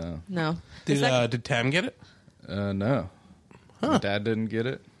 No. No. Did Tam get it? No. My dad didn't get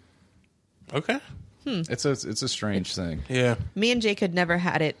it. Okay. It's a strange thing. Yeah. Me and Jake had never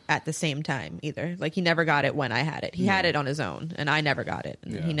had it at the same time either. Like, he never got it when I had it. He had it on his own, and I never got it.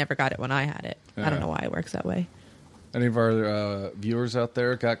 And Yeah. he never got it when I had it. I don't know why it works that way. Any of our viewers out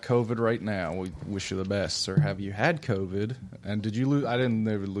there got COVID right now? We wish you the best. Or have you had COVID? And did you lose? I didn't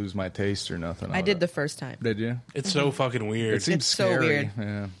ever lose my taste or nothing. I did the first time. Did you? It's so fucking weird. It seems It's so scary. weird.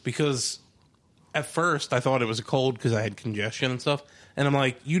 Yeah. Because at first I thought it was a cold because I had congestion and stuff. And I'm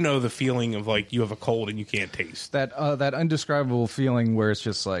like, you know the feeling of like you have a cold and you can't taste. That undescribable feeling where it's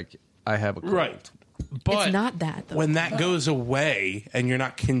just like I have a cold. Right. But It's not that, though. when that goes away and you're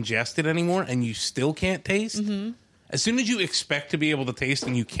not congested anymore and you still can't taste, as soon as you expect to be able to taste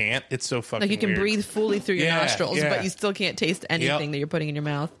and you can't, it's so fucking Like, you can weird. breathe fully through your Yeah, nostrils, yeah. but you still can't taste anything that you're putting in your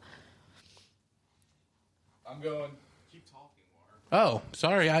mouth. I'm going. Keep talking, Oh,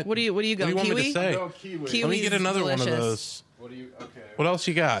 sorry. What do you What do going, you want me kiwi? to say? Mark. Kiwi. Kiwi. Let me get Kiwi's another one of delicious. those. What do you? Okay. What else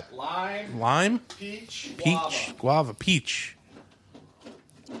you got? Lime, Lime? peach, Peach? Guava. Peach.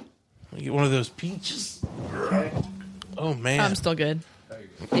 Let me get one of those peaches. Oh, man. I'm still good.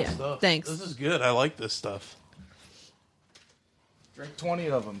 Yeah, Stuff. thanks. This is good. I like this stuff. Drink 20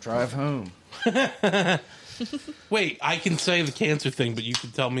 of them. Drive home. Wait, I can say the cancer thing, but you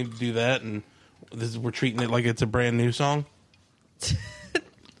can tell me to do that, and we're treating it like it's a brand new song?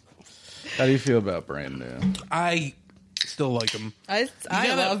 How do you feel about brand new? I still like them. I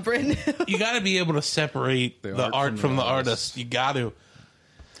gotta- love brand new. You got to be able to separate the art from the artist. You got to.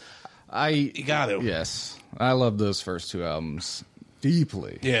 You got to. Yes. I love those first two albums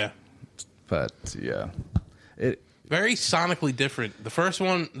deeply. Yeah. But yeah. Very sonically different. The first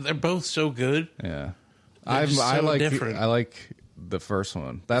one, they're both so good. Yeah. They're just I so like different. I like the first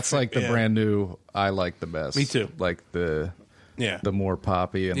one. That's like the Yeah. brand new I like the best. Me too. Like the Yeah. more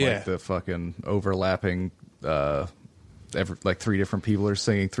poppy and Yeah. like the fucking overlapping like three different people are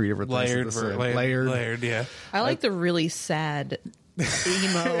singing three different things. at the same- Layered, yeah. I like the really sad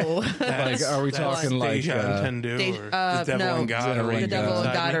emo. Like, are we talking like Deja Tendu Deja- or The Devil no. and God? The Are The Raging Devil and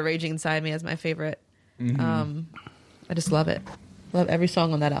Inside God Me? Are Raging Inside Me is my favorite. I just love it. Love every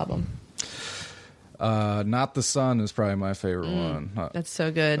song on that album. Not the Sun is probably my favorite one. That's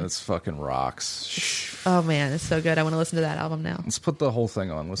so good. That's fucking rocks. Oh man, it's so good. I want to listen to that album now. Let's put the whole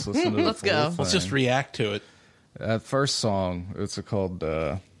thing on. Let's listen to the Let's full go. thing. Let's just react to it. That first song, it's called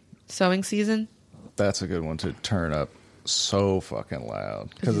Sewing Season. that's a good one to turn up so fucking loud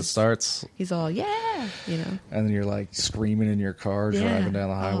because it starts He's all yeah, you know. and then you're like screaming in your car Yeah. driving down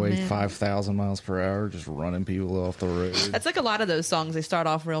the Oh, highway man. 5,000 miles per hour just running people off the road. That's like a lot of those songs. They start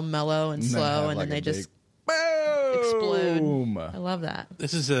off real mellow and And then slow, have, and like, then a they just big explode. boom. I love that.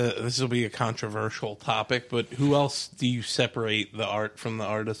 This will be a controversial topic, but who else do you separate the art from the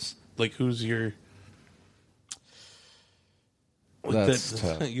artist? Like, who's your? That's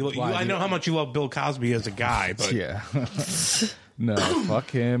tough. I know how much you love Bill Cosby as a guy, but Yeah. No, fuck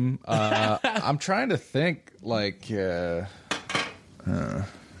him. I'm trying to think like why?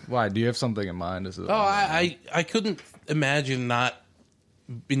 Do you have something in mind? Is it I couldn't imagine not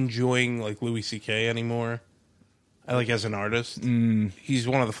enjoying like Louis C.K. anymore. I like as an artist. He's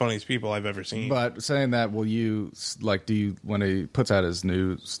one of the funniest people I've ever seen. But saying that, will you like? Do you when he puts out his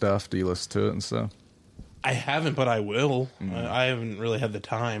new stuff? Do you listen to it and stuff? I haven't, but I will. I haven't really had the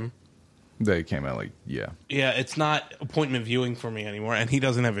time. They came out like yeah. Yeah, it's not appointment viewing for me anymore, and he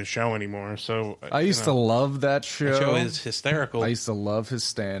doesn't have his show anymore. So I used to love that show. The show is hysterical. I used to love his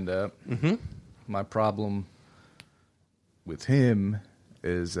stand up. Mm-hmm. My problem with him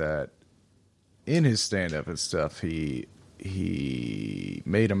is that in his stand up and stuff, he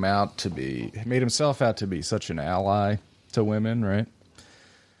made himself out to be such an ally to women, right?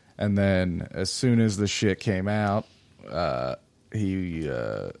 And then as soon as the shit came out, he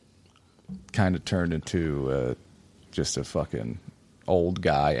kind of turned into just a fucking old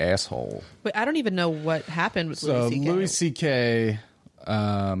guy asshole. Wait, I don't even know what happened with So Louis C.K. Louis C.K.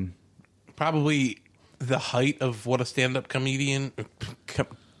 Probably the height of what a stand-up comedian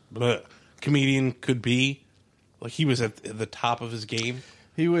could be. Like, he was at the top of his game.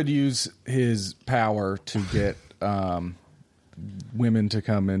 He would use his power to get women to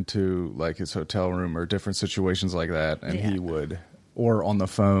come into like his hotel room or different situations like that, and he would, or on the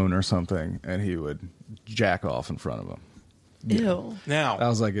phone or something, and he would jack off in front of them. Ew. Now, That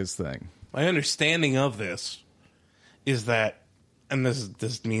was like his thing. my understanding of this is that, and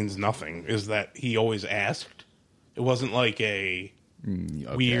this means nothing, is that he always asked. It wasn't like a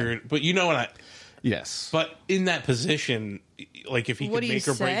Okay. weird, but you know what Yes. But in that position, like if he What could do you make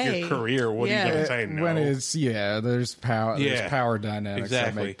or break say? your career, what Yeah. are you going to say? No. When it's there's power. Yeah. There's power dynamics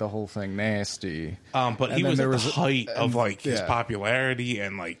Exactly. that make the whole thing nasty. But And he then was there at was the a- height of like his yeah. popularity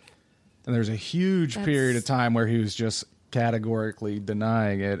and like And there's a huge period of time where he was just categorically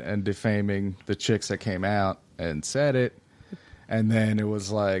denying it and defaming the chicks that came out and said it. And then it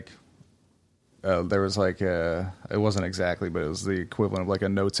was like, there was like it wasn't exactly, but it was the equivalent of like a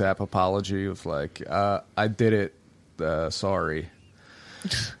notes app apology of like, I did it, sorry.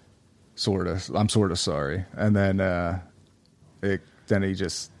 I'm sort of sorry. And then then he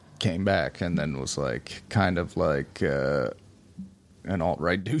just came back and then was like kind of like an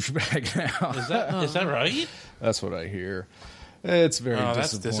alt-right douchebag now. is that right? That's what I hear. It's very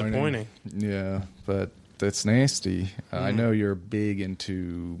that's disappointing. Yeah, but that's nasty. I know you're big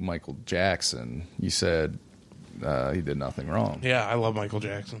into Michael Jackson. You said he did nothing wrong. Yeah, I love Michael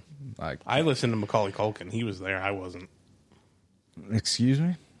Jackson. I listened to Macaulay Culkin. He was there. I wasn't. Excuse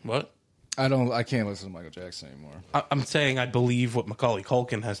me? What? I can't listen to Michael Jackson anymore. I'm saying I believe what Macaulay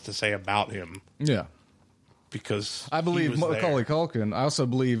Culkin has to say about him Yeah. because I believe he was Macaulay there. Culkin. I also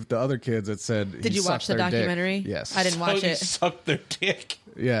believe the other kids that said Did he you watch sucked the their dick. documentary? Yes. I didn't Oh, watch he it. sucked their dick.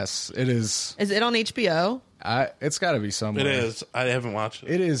 Yes, it is. Is it on HBO? It's got to be somewhere. It is. I haven't watched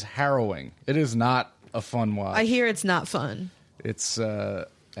it. It is harrowing. It is not a fun watch. I hear it's not fun. It's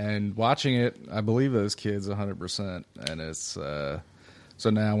and watching it, I believe those kids 100%. And it's so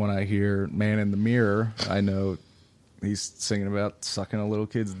now when I hear "Man in the Mirror," I know he's singing about sucking a little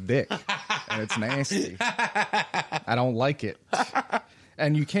kid's dick, and it's nasty. I don't like it.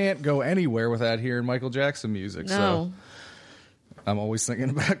 And you can't go anywhere without hearing Michael Jackson music. No. So I'm always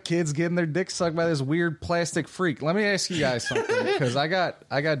thinking about kids getting their dick sucked by this weird plastic freak. Let me ask you guys something, because I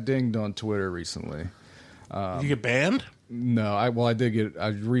got dinged on Twitter recently. Did you get banned? No, I did get. I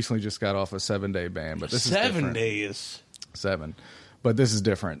recently just got off a 7-day ban, but this is 7 different. days. 7, but this is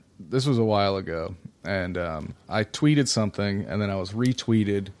different. This was a while ago, and I tweeted something, and then I was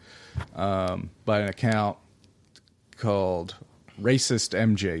retweeted by an account called Racist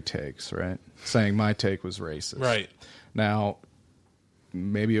MJ Takes, right? Saying my take was racist. Right. Now,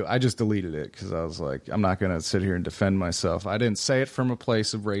 maybe I just deleted it because I was like, I'm not going to sit here and defend myself. I didn't say it from a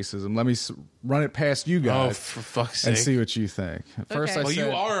place of racism. Let me run it past you Oh, guys for fuck's and sake. see what you think. First, Okay. I Well, said,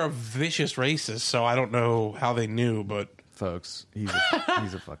 you are a vicious racist, so I don't know how they knew, but folks, he's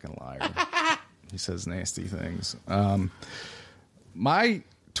a fucking liar. He says nasty things. My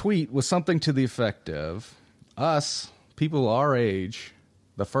tweet was something to the effect of, us, people our age,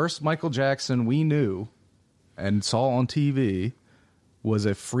 the first Michael Jackson we knew and saw on TV was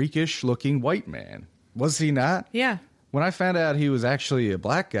a freakish-looking white man. Was he not? Yeah. When I found out he was actually a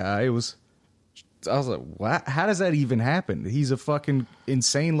black guy, I was like, what? How does that even happen? He's a fucking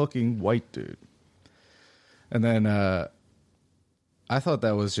insane-looking white dude. And then I thought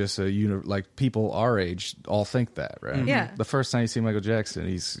that was just like people our age all think that, right? Yeah. The first time you see Michael Jackson,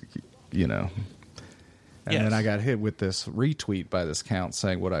 he's, And Yes. then I got hit with this retweet by this account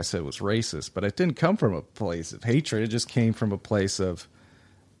saying what I said was racist, but it didn't come from a place of hatred. It just came from a place of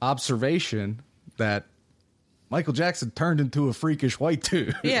observation that Michael Jackson turned into a freakish white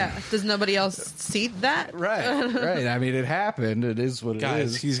dude. Yeah. Does nobody else see that? Right, right. I mean, it happened. It is what it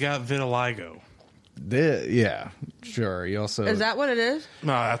guys, is. he's got vitiligo. Yeah, sure. He also Is that what it is?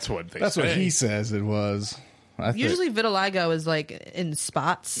 No, that's what they that's say. what he says it was. I think- Usually vitiligo is like in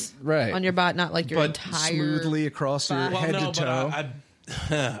spots Right. on your body, not like your But entire smoothly across your Well, head to toe.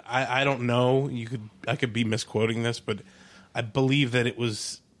 but I don't know. I could be misquoting this, but I believe that it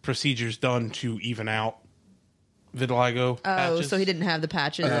was procedures done to even out vitiligo. Oh, patches. so he didn't have the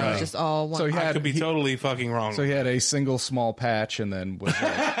patches. It was just all one. So he I had could be totally fucking wrong. So he had a single small patch and then was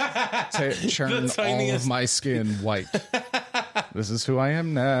like, churn all of tiniest- my skin white. This is who I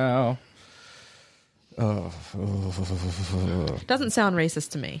am now. Doesn't sound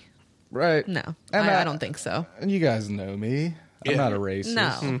racist to me. Right. No, And I don't think so. And you guys know me. I'm Yeah. not a racist.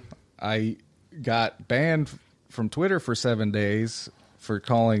 No. I got banned from Twitter for 7 days for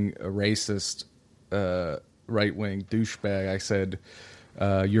calling a racist right-wing douchebag. I said,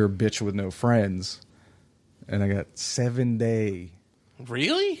 you're a bitch with no friends. And I got 7-day.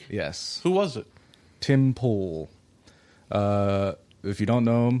 Really? Yes. Who was it? Tim Pool. If you don't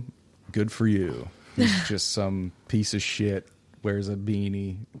know him, good for you. He's just some piece of shit, wears a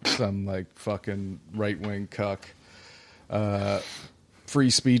beanie, some like fucking right-wing cuck. Free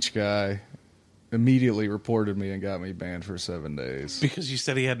speech guy immediately reported me and got me banned for 7 days. Because you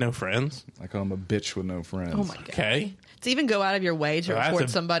said he had no friends. I call him a bitch with no friends. Oh my god. Okay. To even go out of your way to That's report a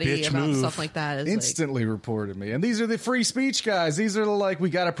somebody bitch about move. stuff like that is Instantly reported me. And these are the free speech guys. These are the, like, we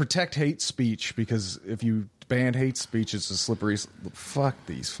got to protect hate speech because if you ban hate speech, it's a slippery. Fuck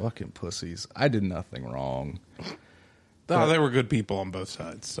these fucking pussies. I did nothing wrong. Oh, they were good people on both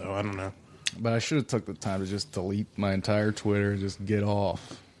sides, so I don't know. But I should have took the time to just delete my entire Twitter and just get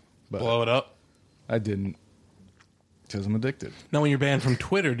off. But Blow it up. I didn't because I'm addicted. Now, when you're banned from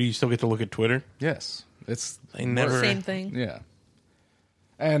Twitter, do you still get to look at Twitter? Yes. It's They like never. same thing. Yeah.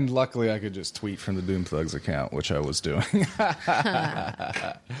 And luckily I could just tweet from the Doom Thugs account, which I was doing.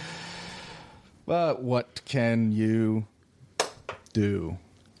 But what can you do?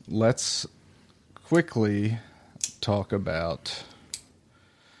 Let's quickly talk about...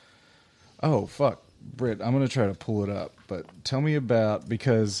 Oh, fuck. Britt, I'm going to try to pull it up. But tell me about...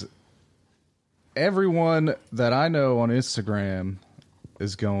 Because everyone that I know on Instagram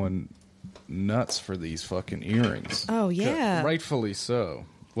is going nuts for these fucking earrings. Oh, yeah. Rightfully so.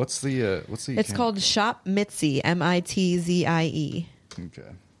 What's the It's account? called Shop Mitzie, Mitzie. Okay.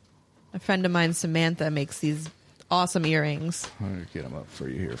 A friend of mine, Samantha, makes these awesome earrings. I'm going to get them up for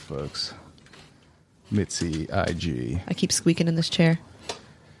you here, folks. Mitzi IG. I keep squeaking in this chair.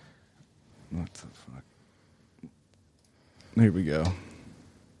 What the fuck? Here we go.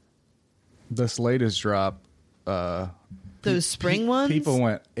 This latest drop. Those spring ones? People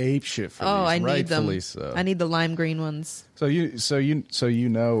went ape shit for Oh, these. I need them. Rightfully so. I need the lime green ones. So you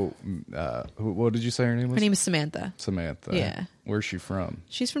know. What did you say her name was? Her name is Samantha. Samantha. Yeah. Where's she from?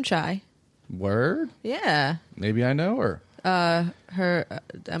 She's from Chai. Word. Yeah. Maybe I know her. Her.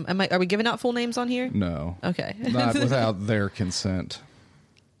 Are we giving out full names on here? No. Okay. Not without their consent.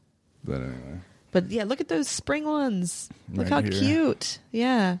 But anyway. But yeah, look at those spring ones. Look Right how here. cute.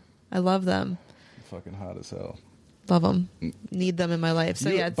 Yeah, I love them. Fucking hot as hell. Love them. Need them in my life. So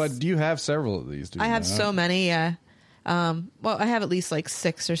yeah, But do you have several of these? Do you I have not? so many. Yeah. Well, I have at least like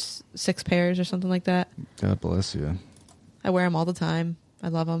six pairs or something like that. God bless you. I wear them all the time. I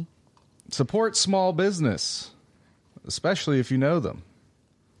love them. Support small business, especially if you know them.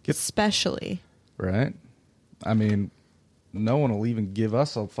 Especially. Right? I mean, no one will even give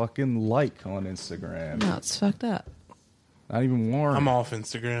us a fucking like on Instagram. No, it's fucked up. Not even warm. I'm off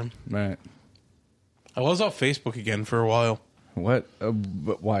Instagram. Right. I was off Facebook again for a while What?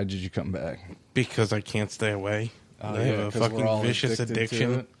 But why did you come back? because I can't stay away. Oh, I have a 'cause we're all fucking vicious addicted to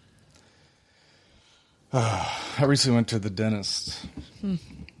addiction. it. I recently went to the dentist.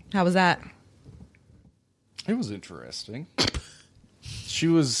 How was that? It was interesting. She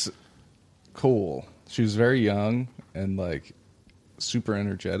was cool. She was very young and like super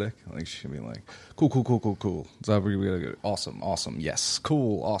energetic. Like she'd be like, cool. So we gotta go. Awesome. Yes,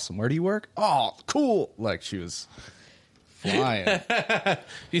 cool, awesome. Where do you work? Oh, cool. Like she was flying.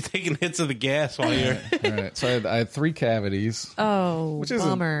 You're taking hits of the gas while you're. Right. So I had 3 cavities. Oh, Which isn't,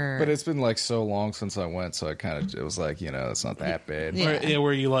 bummer. but it's been like so long since I went, so I kind of, it was like, it's not that bad. Yeah.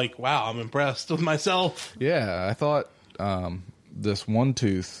 Where you like, wow, I'm impressed with myself. Yeah, I thought this one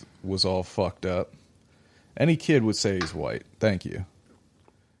tooth was all fucked up. Any kid would say he's white. Thank you.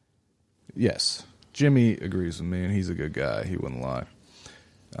 Yes, Jimmy agrees with me, and he's a good guy. He wouldn't lie.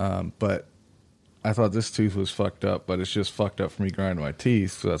 But I thought this tooth was fucked up, but it's just fucked up for me grinding my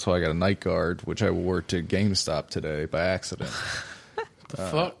teeth. So that's why I got a night guard, which I wore to GameStop today by accident.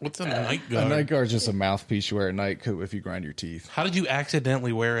 Fuck, what's a night A guard? night guard's just a mouthpiece you wear at night if you grind your teeth. How did you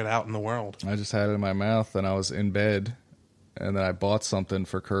accidentally wear it out in the world? I just had it in my mouth, and I was in bed, and then I bought something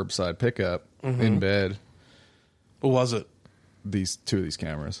for curbside pickup in bed. What was it? Two of these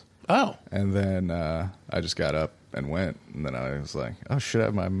cameras, Oh, and then I just got up and went, and then I was like, "Oh shit! I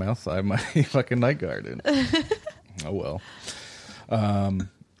have my fucking night guard in." Oh well.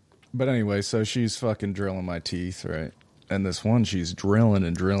 But anyway, so she's fucking drilling my teeth, right? And this one, she's drilling,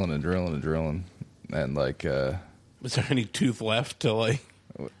 and like, was there any tooth left to like?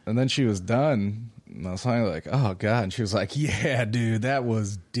 and then she was done, and I was finally like, "Oh god!" And she was like, "Yeah, dude, that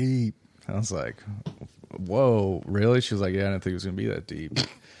was deep." I was like, "Whoa, really?" She was like, "Yeah, I didn't think it was gonna be that deep."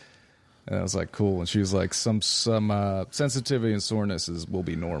 And I was like, "Cool." And she was like, "Some sensitivity and soreness will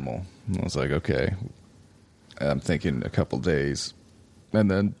be normal." And I was like, "Okay." I'm thinking a couple days,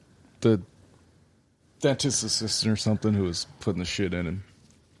 and then the dentist assistant or something who was putting the shit in and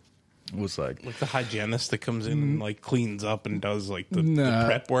was like, Like the hygienist that comes in and like cleans up and does like the Nah.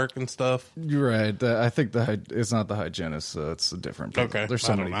 prep work and stuff. "You're right. I think it's not the hygienist. So it's a different people. Okay. There's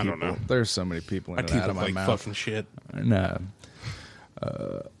so I many don't people. know. There's so many people My in and teeth out of look my like mouth. fucking shit. No.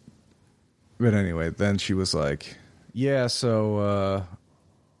 But anyway, then she was like, "Yeah, so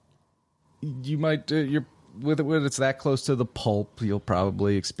you might you're when it's that close to the pulp, you'll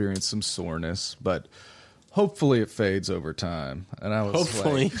probably experience some soreness, but hopefully it fades over time. And I was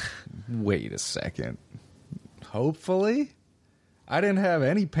Hopefully. like, wait a second. Hopefully? I didn't have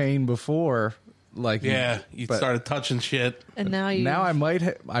any pain before. Like, Yeah, you but started touching shit. And now you. now I might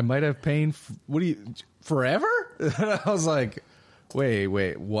have pain. What do you, forever? And I was like, wait,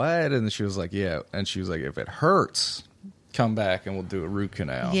 what? And she was like, yeah. And she was like, if it hurts, come back and we'll do a root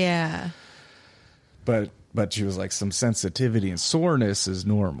canal. Yeah. But she was like, some sensitivity and soreness is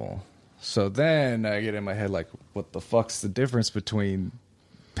normal. So then I get in my head like, what the fuck's the difference between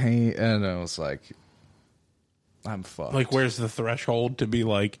pain? And I was like, I'm fucked. Like, where's the threshold to be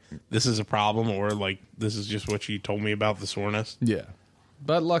like, this is a problem, or like, this is just what you told me about the soreness? Yeah.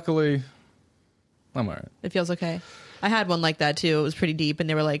 But luckily, I'm all right. It feels okay. I had one like that too. It was pretty deep, and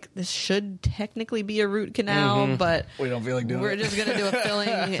they were like, "This should technically be a root canal, but We don't feel like doing we're it." just gonna do a filling,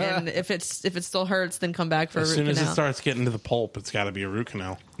 and if it still hurts, then come back for As a soon root as canal." it starts getting to the pulp, it's got to be a root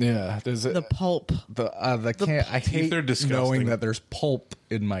canal. Yeah. Does it, The pulp. the can't, I hate are disgusting. knowing that there's pulp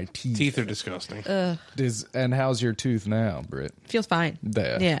in my teeth. Teeth are disgusting. And how's your tooth now, Britt? Feels fine.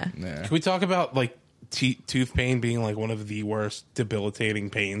 Yeah. Can we talk about like tooth pain being like one of the worst debilitating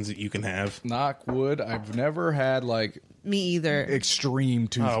pains that you can have? Knock wood. I've never had like Me either. extreme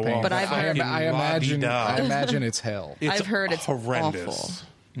tooth Oh, well, pain. But I've heard- I imagine it's hell. I've heard it's horrendous. awful.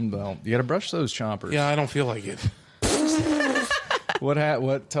 Well, you got to brush those chompers. Yeah, I don't feel like it.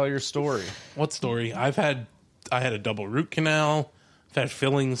 What? Tell your story. What story? I had a double root canal. I've had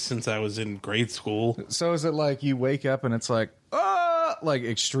fillings since I was in grade school. So is it like you wake up and it's like, like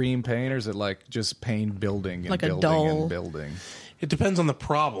extreme pain, or is it like just pain building and Like a building dull- and building? It depends on the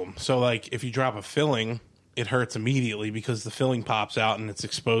problem. So, like, if you drop a filling, it hurts immediately because the filling pops out and it's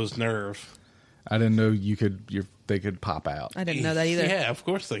exposed nerve. I didn't know they could pop out. I didn't know that either. Yeah, of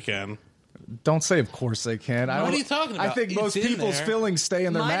course they can. Don't say of course they can. What are you talking I about? think most It's in people's there. fillings stay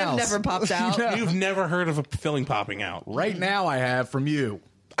in their Mine have mouths. never popped out. You've never heard of a filling popping out. Right now I have from you.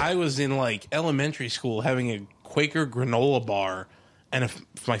 I was in, like, elementary school having a Quaker granola bar, and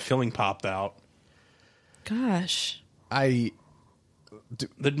my filling popped out. Gosh. My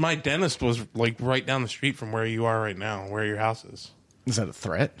My dentist was, like, right down the street from where you are right now, where your house is. Is that a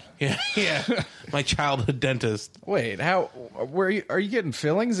threat? Yeah. My childhood dentist. Wait, are you getting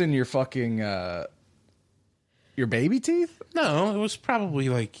fillings in your fucking your baby teeth? No, it was probably,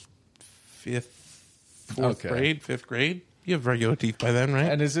 like, fifth grade. You have regular teeth by then, right?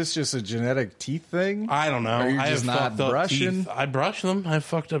 And is this just a genetic teeth thing? I don't know. Are you I just have not fucked up brushing? teeth. I brush them. I have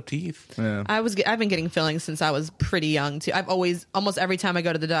fucked up teeth. Yeah. I've been getting fillings since I was pretty young too. I've always, almost every time I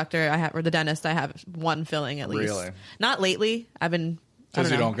go to the doctor, or the dentist, I have one filling at least. Really? Not lately. I've been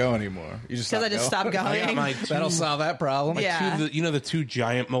Because you don't go anymore. You just because I just stopped going. I got my That'll solve that problem. Yeah. the two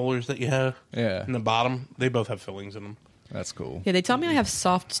giant molars that you have Yeah. in the bottom? They both have fillings in them. That's cool. Yeah, they tell me I have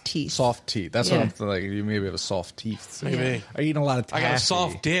soft teeth. Soft teeth. That's Yeah. what I'm like. You maybe have a soft teeth. Maybe. Are you eating a lot of taffy? I got a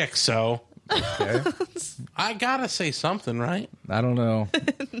soft dick, so Okay. I gotta say something, right? I don't know.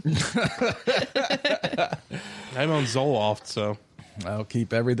 I'm on Zoloft, so I'll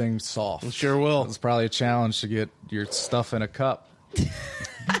keep everything soft. sure will. It's probably a challenge to get your stuff in a cup.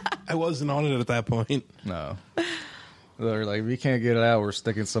 I wasn't on it at that point. No. They're like, if you can't get it out, we're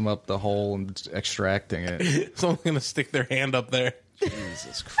sticking some up the hole and extracting it. Someone's gonna stick their hand up there.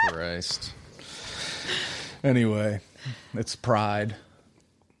 Jesus Christ. Anyway, it's Pride.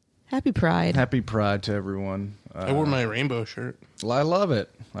 Happy Pride. Happy Pride to everyone. I wore my rainbow shirt. I love it.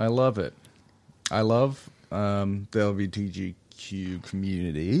 I love it. I love the LGBTQ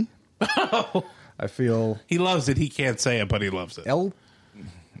community. I feel He loves it. He can't say it, but he loves it.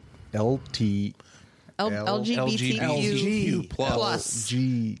 LGBTQ LGBTQ plus.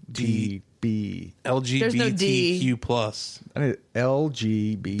 GDB. LGBTQ plus.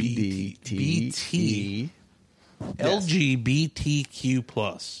 LGBTQ. LGBTQ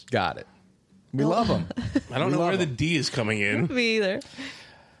plus. Got it. We love them. I don't know where the D is coming in. Me either.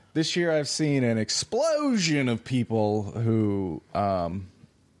 This year I've seen an explosion of people who I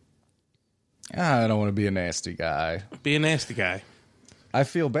don't want to be a nasty guy. Be a nasty guy. I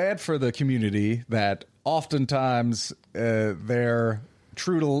feel bad for the community that oftentimes their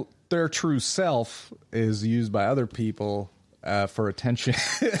true self is used by other people for attention.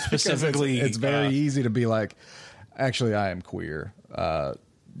 Specifically, it's very easy to be like, actually, I am queer.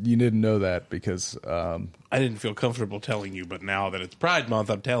 You didn't know that because I didn't feel comfortable telling you, but now that it's Pride Month,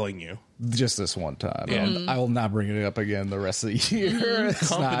 I'm telling you. just this one time. Yeah. I will not bring it up again the rest of the year. It's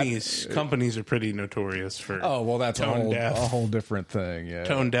Companies are pretty notorious for oh well, that's a whole different thing. Yeah,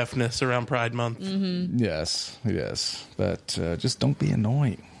 tone deafness around Pride Month. Yes, but just don't be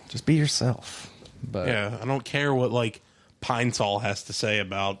annoying. Just be yourself. But Yeah, I don't care what like Pine Sol has to say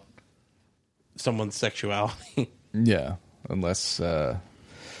about someone's sexuality. Yeah, unless I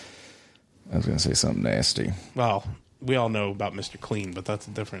was going to say something nasty. Well, we all know about Mr. Clean, but that's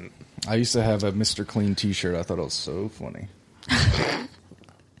a different. I used to have a Mr. Clean T-shirt. I thought it was so funny.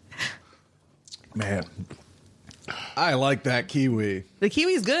 Man, I like that kiwi. The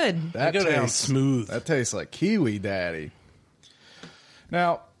kiwi's good. That They go down tastes smooth. That tastes like kiwi, daddy.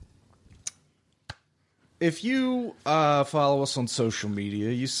 Now, if you follow us on social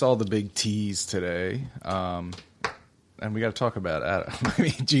media, you saw the big tease today, and we got to talk about Adam. I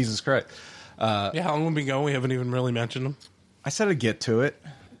mean, Jesus Christ. Yeah, how long have we been going? We haven't even really mentioned them. I said I'd get to it.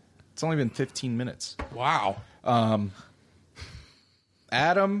 It's only been 15 minutes. Wow.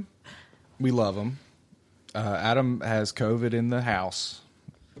 Adam, we love him. Adam has COVID in the house.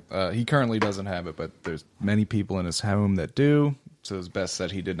 He currently doesn't have it, but there's many people in his home that do, so it's best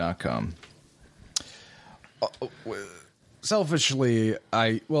that he did not come. Selfishly,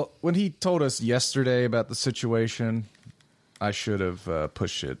 when he told us yesterday about the situation, I should have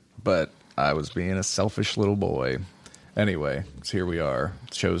pushed it, but I was being a selfish little boy. Anyway, so here we are.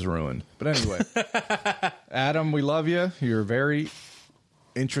 The show's ruined. But anyway, Adam, we love you. You're a very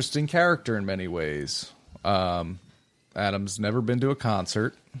interesting character in many ways. Adam's never been to a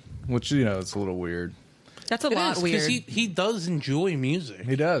concert, which, it's a little weird. That's a lot weird. Because he does enjoy music.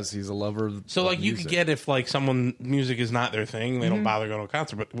 He does. He's a lover of So, like, you music. could get if, like, someone, music is not their thing, they don't bother going to a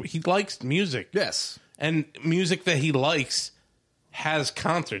concert, but he likes music. Yes. And music that he likes has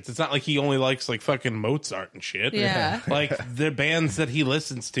concerts. It's not like he only likes, like, fucking Mozart and shit. Yeah. Like, the bands that he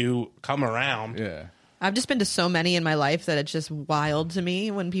listens to come around. Yeah. I've just been to so many in my life that it's just wild to me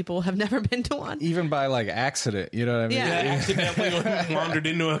when people have never been to one. Even by, like, accident. You know what I mean? Yeah. Yeah, accidentally wandered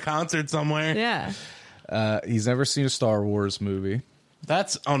into a concert somewhere. Yeah. He's never seen a Star Wars movie.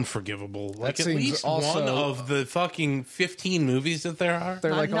 That's unforgivable. Like, at seems least also- one of the fucking 15 movies that there are.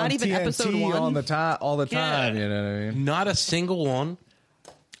 They're Not- like not on even TNT episode one? on the time, all the time. Yeah. You know what I mean? Not a single one.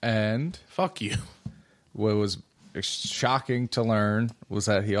 And Fuck you. what was shocking to learn was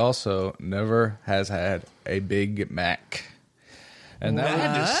that he also never has had a Big Mac. And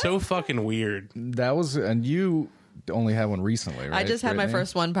That is so fucking weird. that was, and you only had one recently, right? I just had my Brittany?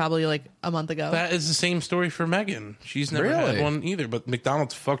 first one probably like a month ago. That is the same story for Megan. She's never Really? had one either, but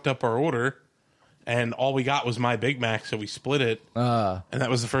McDonald's fucked up our order, and all we got was my Big Mac, so we split it. And that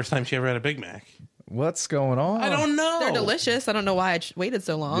was the first time she ever had a Big Mac. What's going on? I don't know. They're delicious. I don't know why I waited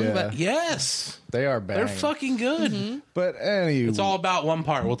so long, Yeah. but Yes. They are bad. They're fucking good. But anyway, It's all about one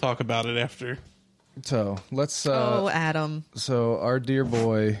part. We'll talk about it after. so let's. oh, Adam. So our dear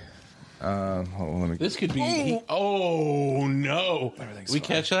boy. Hold on, let me. This could be. Oh, no. Everything's We fine.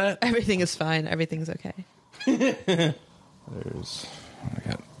 catch that? Everything is fine. Everything's okay. There's. I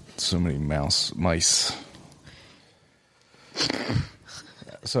got so many mice.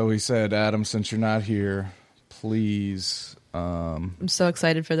 So he said, Adam, since you're not here, please. I'm so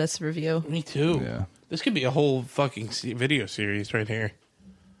excited for this review. Me too. Yeah. This could be a whole fucking video series right here.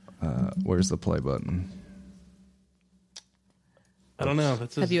 Where's the play button? I don't know.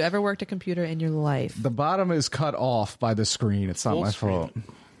 Have you ever worked a computer in your life? The bottom is cut off by the screen. It's not Full my screen. fault.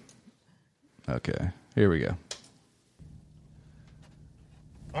 Okay, here we go.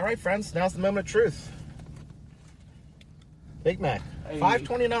 All right, friends, now's the moment of truth. Big Mac,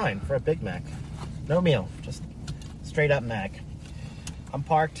 $5.29 for a Big Mac. No meal, just straight up Mac. I'm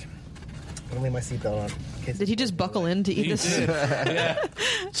parked. I'm gonna leave my seatbelt on. in case- Did he just buckle in to eat He this? did. Yeah.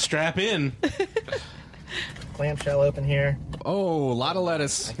 Strap in. Clamshell open here. Oh, a lot of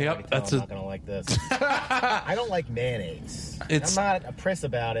lettuce. Yep. I'm not gonna like this. I don't like mayonnaise. It's- I'm not a priss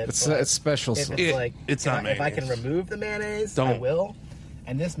about it. It's but special if sauce. it's It- like, it's if not if I can mayonnaise. remove the mayonnaise, I Don't. will.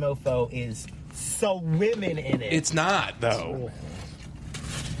 And this mofo is swimming in it. It's not, though.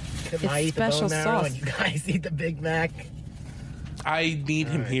 Can I It's eat the special bone marrow sauce. and you guys eat the Big Mac? I need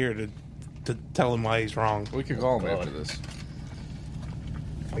him here to tell him why he's wrong. We could call him God. after this.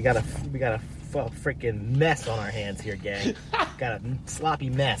 We got a freaking mess on our hands here, gang. Got a sloppy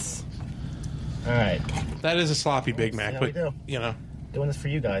mess. All right, That is a sloppy Big Mac, Yeah, but, we do. you know, doing this for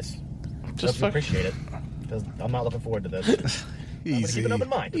you guys. just Hope you fuck. appreciate it because I'm not looking forward to this. I'm gonna Easy. keep an open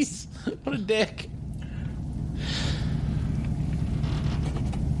mind. What a dick.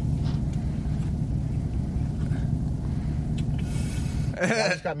 I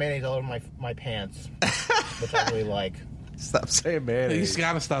just got mayonnaise all over my pants, which I really like. Stop saying He's mayonnaise.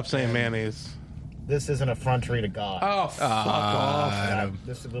 got to stop saying mayonnaise. This is an effrontery to God. Oh, fuck off.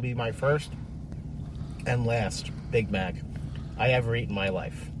 This will be my first and last Big Mac I ever eat in my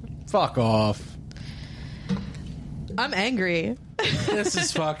life. Fuck off. I'm angry. This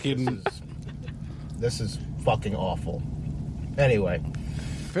is fucking. This is fucking awful. Anyway,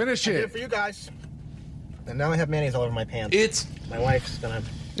 Finish I did it it. for you guys. And now I have mayonnaise all over my pants. It's My wife's gonna.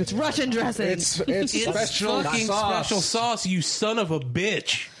 It's Russian dressing. It's special fucking sauce. special sauce, you son of a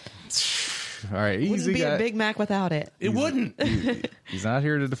bitch. All right, Wouldn't easy be a guy. Big Mac without it. It wouldn't. He's not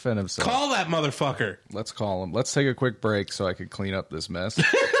here to defend himself. Call that motherfucker. Let's call him. Let's take a quick break so I can clean up this mess,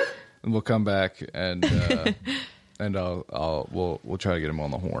 and we'll come back and we'll try to get him on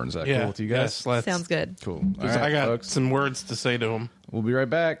the horn. Is that cool with you guys? Yes, let's. Sounds good. Cool. All 'Cause right, I got folks. some words to say to him. We'll be right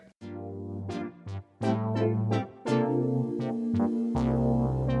back.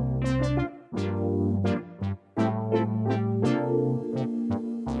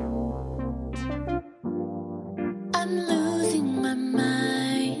 I'm losing my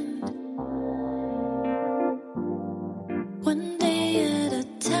mind. One day at a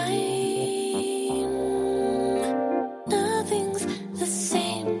time. Nothing's the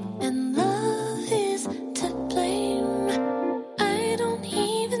same, and love is to blame. I don't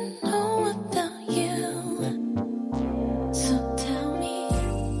even know about you. So tell me,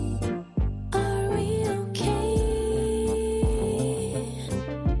 are we okay?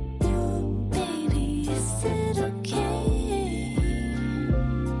 Baby, is it okay?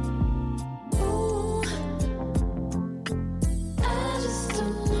 Ooh, I just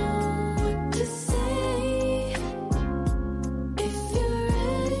don't know what to say. If you're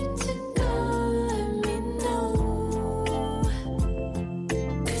ready to go, let me know.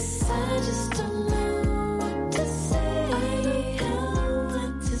 'Cause I just don't know what to say. I don't know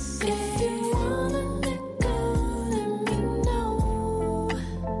what to say. If you wanna let go, let me know.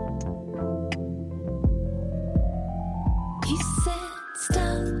 He said,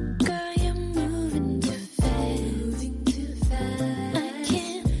 stop, girl, you're moving too fast. I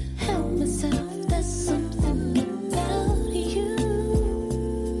can't help myself, there's something about you.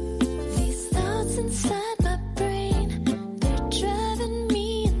 These thoughts inside my brain, they're driving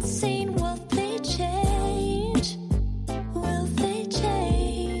me insane. Will they change? Will they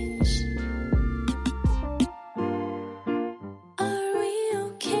change? Are we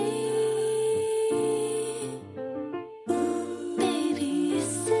okay? Baby,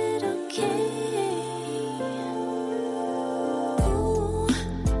 is it okay? Ooh,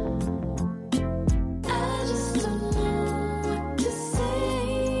 I just don't know what to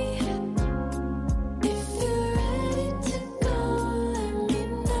say. If you're ready to go, let me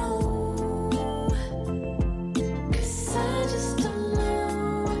know. 'Cause I just don't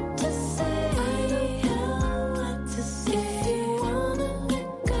know what to say. I don't know what to say. If you wanna let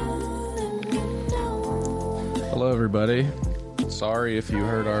go, let me know. Hello, everybody. Sorry if you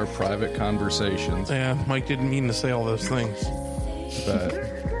heard our private conversations, Yeah, Mike didn't mean to say all those things. but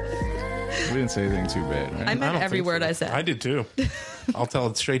we didn't say anything too bad, right? I meant don't every think word so. I said. I did too. I'll tell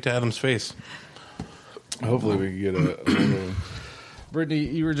it straight to Adam's face. Hopefully we can get a little... Brittany,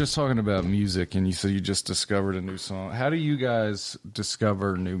 you were just talking about music, and you said you just discovered a new song. How do you guys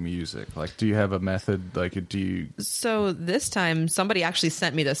discover new music? Like, do you have a method? Like, do you... So this time, somebody actually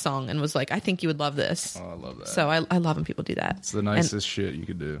sent me this song and was like, I think you would love this. Oh, I love that. So I love when people do that. It's the nicest shit you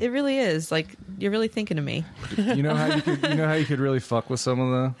could do. It really is. Like, you're really thinking of me. You know how you could really fuck with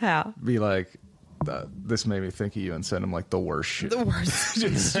someone though? How? Be like, this made me think of you, and send them like the worst shit. The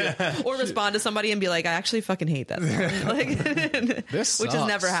worst. Or respond to somebody and be like, I actually fucking hate that song. Like, This which has sucks.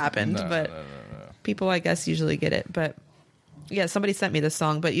 never happened. No, but no. people, I guess, usually get it. But yeah, somebody sent me this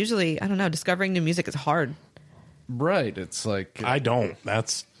song. But usually, I don't know, discovering new music is hard. Right. It's like I don't.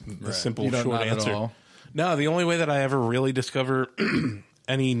 That's the simple, You don't short not at answer. all? No, the only way that I ever really discover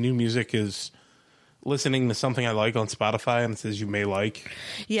any new music is listening to something I like on Spotify, and it says you may like.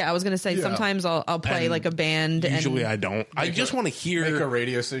 Yeah, I was going to say, Yeah. sometimes I'll play And like a band. Usually and, I don't. I just want to make a hear.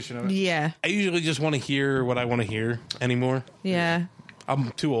 radio station of it. Yeah. I usually just want to hear what I want to hear anymore. Yeah.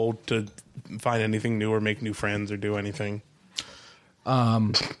 I'm too old to find anything new or make new friends or do anything.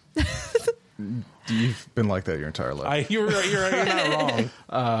 You've been like that your entire life. You're not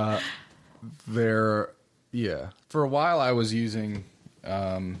wrong. For a while I was using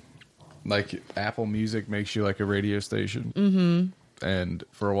like Apple Music makes you like a radio station. Mm-hmm. And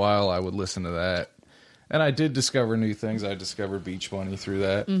for a while I would listen to that. And I did discover new things. I discovered Beach Bunny through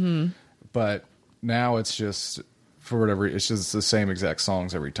that. Mm-hmm. But now it's just, for whatever, it's just the same exact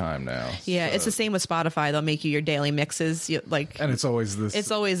songs every time now. Yeah, So- it's the same with Spotify. They'll make you your daily mixes. And it's always this.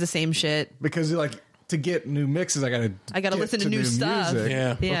 It's always the same shit. because like to get new mixes, I gotta I gotta get listen to new stuff. music.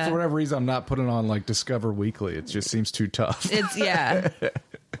 Yeah. But Yeah. for whatever reason, I'm not putting on like Discover Weekly. It just seems too tough. It's yeah.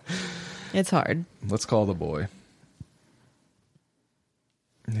 It's hard. Let's call the boy.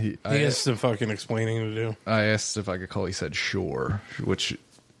 He has some fucking explaining to do. I asked if I could call. He said sure, which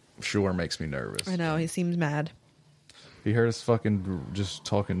sure makes me nervous. I know, he seems mad. He heard us fucking just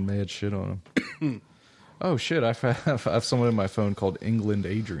talking mad shit on him. Oh shit! I have someone in my phone called England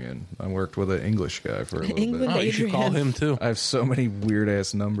Adrian. I worked with an English guy for a little England bit. Oh, you should Adrian. call him too. I have so many weird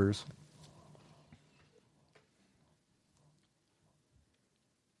ass numbers.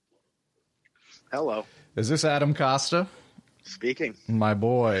 Hello. Is this Adam Costa? Speaking. My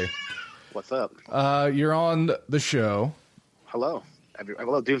boy. What's up? You're on the show. Hello.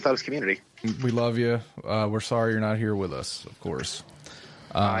 Hello, Doom Thugs community. We love you. We're sorry you're not here with us, of course.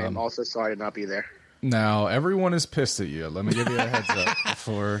 I am also sorry to not be there. Now, everyone is pissed at you. Let me give you a heads up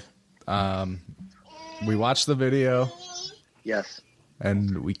before. We watched the video, Yes.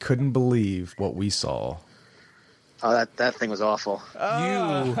 and we couldn't believe what we saw. Oh, that thing was awful.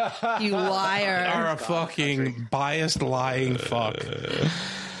 You You liar. are a fucking biased, lying fuck.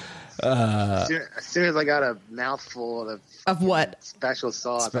 As soon as I got a mouthful Of what? special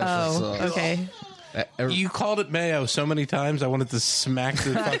sauce, Special Oh, sauce. okay. You called it mayo so many times, I wanted to smack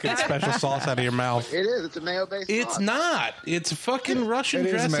the fucking special sauce out of your mouth. it is. It's a mayo-based It's sauce. not. It's fucking Russian It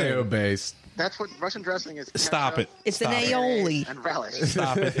is dressing. mayo based. That's what Russian dressing is. Stop it. It's an Stop it. aioli. And relish.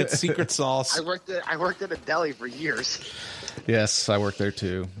 Stop it. It's secret sauce. I worked at a deli for years, Yes, I work there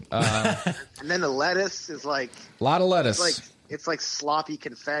too. and then the lettuce is like A lot of lettuce. it's like sloppy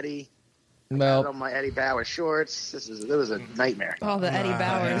confetti. I had it Well, on my Eddie Bauer shorts. It was a nightmare. Oh, the Eddie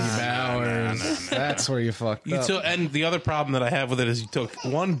Bowers. Bowers. That's where you fucked You up. took, and the other problem that I have with it is you took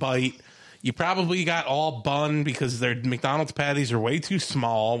one bite. You probably got all bun because their McDonald's patties are way too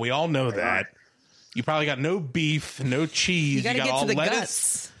small. We all know that. You probably got no beef, no cheese. You got to got get all to the lettuce.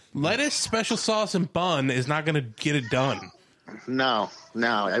 guts. Lettuce, special sauce, and bun is not going to get it done. No,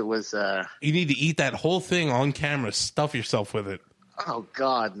 it was. You need to eat that whole thing on camera. Stuff yourself with it. Oh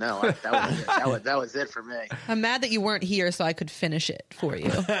God, no! That was it for me. I'm mad that you weren't here so I could finish it for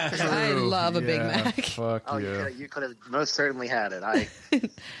you. I love a Big Yeah, Mac. Fuck Oh, yeah. you could have most certainly had it.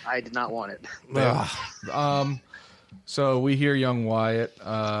 I did not want it. Ugh. So we hear young Wyatt.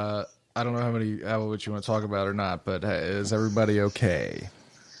 I don't know what you want to talk about or not, but is everybody okay?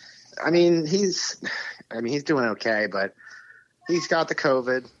 I mean, he's doing okay, but he's got the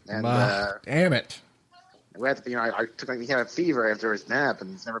COVID, and Damn it. we had to, I took he had a fever after his nap,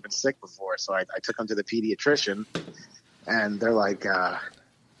 and he's never been sick before, so I took him to the pediatrician, and they're like, "Well,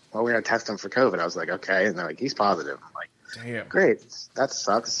 we're gonna test him for COVID." I was like, "Okay," and they're like, "He's positive." I'm like, Damn. "Great, that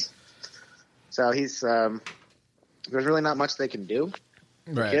sucks." So he's there's really not much they can do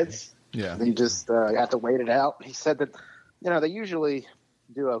for Right. kids. Yeah. They just have to wait it out. He said that they usually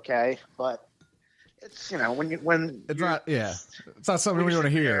do okay, but it's when It's not. Yeah. It's not something we want to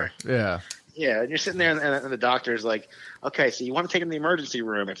hear. Yeah. and you're sitting there and the doctor's like, okay, so you want to take him to the emergency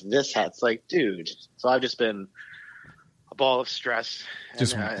room if this it's like, dude. So I've just been a ball of stress,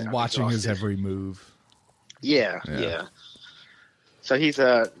 Just and, I'm watching his exhausted. every move. Yeah. So he's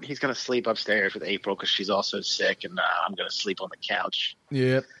gonna sleep upstairs with April because she's also sick, and I'm gonna sleep on the couch.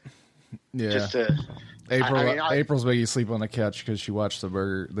 Yep. Yeah. Just to April's making you sleep on the couch because she watched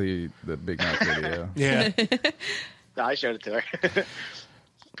the Big Mac video. Yeah. I showed it to her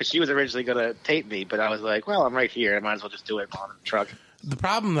because she was originally gonna tape me, but I was like, well, I'm right here. I might as well just do it while I'm in the truck. The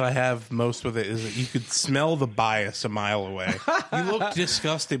problem that I have most with it is that you could smell the bias a mile away. You looked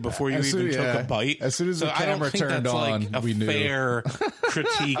disgusted before you even took a bite. As soon as the I don't camera think turned that's on, like a we knew. fair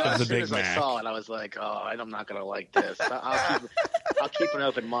critique of the As soon Big as Mac. I saw it, I was like, oh, I'm not gonna like this. I'll keep an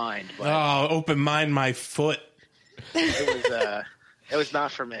open mind, but Oh, open mind my foot. it was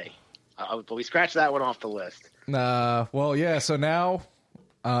not for me. But we scratched that one off the list. Well, yeah. So now,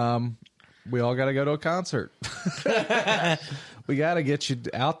 we all got to go to a concert. We got to get you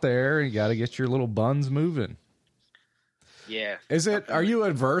out there. You got to get your little buns moving. Yeah. Are you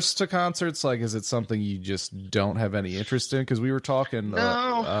adverse to concerts? Like, is it something you just don't have any interest in? Because we were talking.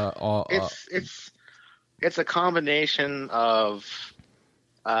 No. It's a combination of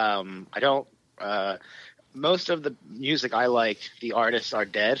I don't most of the music I like, the artists are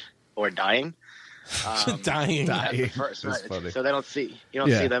dead or dying. Dying. That's funny. So you don't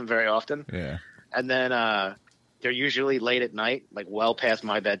see them very often. Yeah. And then they're usually late at night, like well past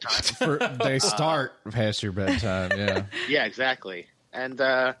my bedtime. They start past your bedtime. Yeah. Yeah, exactly. And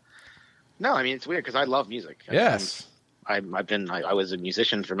no, I mean it's weird because I love music. Yes. I was a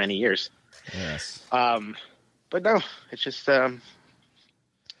musician for many years. Yes. But no, it's just.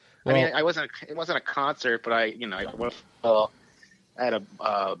 I mean, it wasn't a concert, but I went at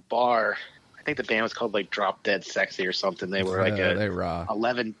a bar. I think the band was called like Drop Dead Sexy or something. They were like they rock.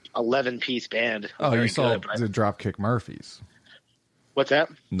 11 piece band. Oh, Very you saw good, but the Dropkick Murphys. what's that?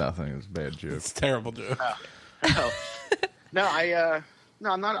 Nothing. It was a bad joke. It's a terrible joke. Oh. No,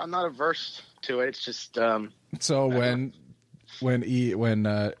 I'm not averse to it. It's just So when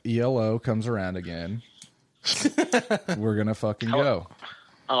ELO comes around again, we're gonna fucking go.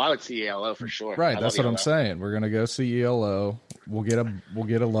 oh, I would see ELO for sure. Right, I that's love what I'm ELO. saying. We're gonna go see ELO. We'll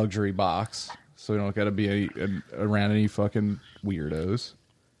get a luxury box, so we don't got to be around any fucking weirdos.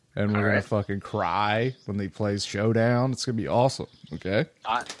 And we're All gonna right. fucking cry when they play Showdown. It's gonna be awesome. Okay.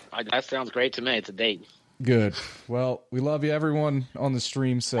 That sounds great to me. It's a date. Good. Well, we love you. Everyone on the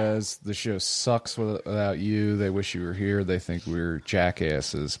stream says the show sucks without you. They wish you were here. They think we're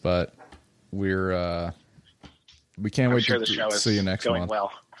jackasses, but we can't I'm wait sure to the show is see you next going month.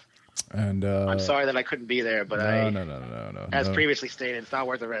 well. And I'm sorry that I couldn't be there, but no. as previously stated, it's not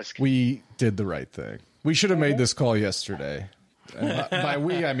worth the risk. We did the right thing. We should have made this call yesterday. And by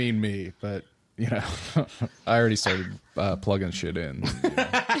we, I mean me, but you know, I already started plugging shit in. You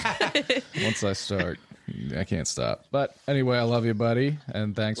know. Once I start, I can't stop. But anyway, I love you, buddy,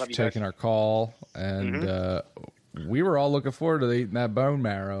 and thanks Love for you taking guys. our call. And we were all looking forward to eating that bone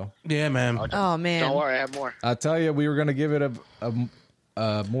marrow. Yeah, man. Oh man. Don't worry, I have more. I tell you, we were going to give it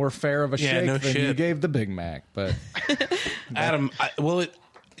a more fair of a Yeah, shake no than you shit. gave the Big Mac. But Adam,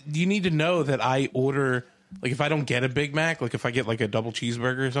 you need to know that I order, like, if I don't get a Big Mac, like if I get like a double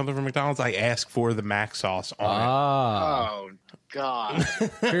cheeseburger or something from McDonald's, I ask for the Mac sauce on Oh God.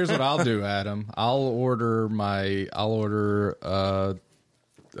 here's what I'll do, Adam. I'll order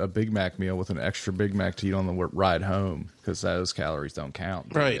a Big Mac meal with an extra Big Mac to eat on the ride home because those calories don't count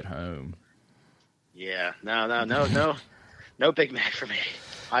until you Right. get home. Yeah. No Big Mac for me.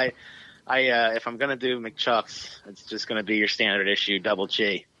 I if I'm gonna do McChucks, it's just gonna be your standard issue double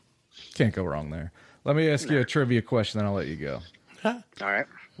G. Can't go wrong there. Let me ask you a trivia question, then I'll let you go. All right.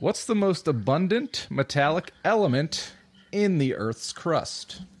 What's the most abundant metallic element in the Earth's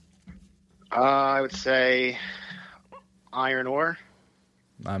crust? I would say iron ore.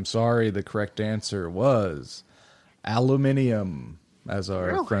 I'm sorry, the correct answer was aluminium, as our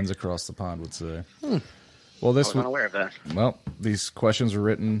Really? friends across the pond would say. Well, I this was was unaware of that. well. These questions were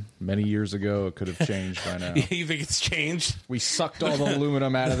written many years ago. It could have changed by now. it. You think it's changed? We sucked all the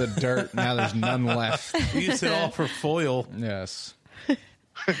aluminum out of the dirt. Now there's none left. You used it all for foil. Yes.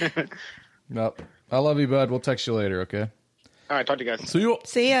 Nope. I love you, bud. We'll text you later, okay? All right, talk to you guys. So you,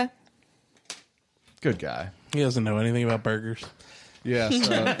 See ya. Good guy. he doesn't know anything about burgers. Yes.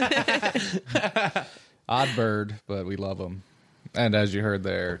 Odd bird, but we love him. And as you heard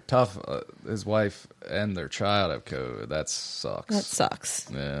there, tough. His wife and their child have COVID. That sucks. That sucks.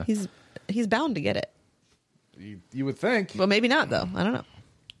 Yeah. He's bound to get it. You would think Well, maybe not though. I don't know.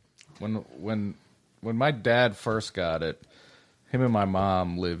 when my dad first got it, him and my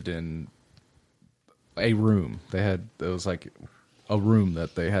mom lived in a room. It was like a room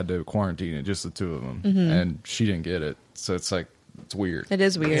that they had to quarantine in, just the two of them, and she didn't get it. So it's like it's weird. It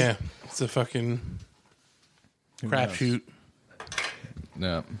is weird. Yeah, it's a fucking crapshoot.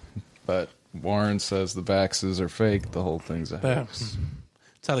 Yeah, but Warren says the vaxes are fake. The whole thing's a Yeah. hoax.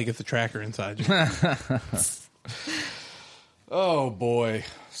 That's how they get the tracker inside you. Oh boy!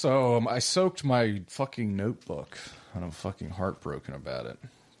 So I soaked my fucking notebook, and I'm fucking heartbroken about it.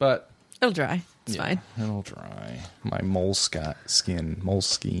 But It'll dry. It's yeah, fine. it'll dry. My Moleskine.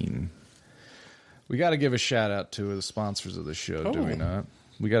 We got to give a shout out to the sponsors of the show, do we not?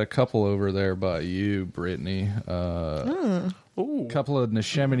 We got a couple over there by you, Brittany. Ooh. Couple of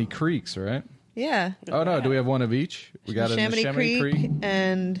Neshaminy Creeks, right? Yeah. Oh no, do we have one of each? We got a Chamonix Neshaminy Creek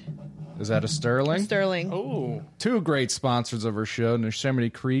and Is that a Sterling? Sterling. Oh, Two great sponsors of our show,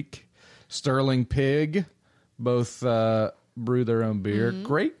 Neshaminy Creek, Sterling Pig, both brew their own beer.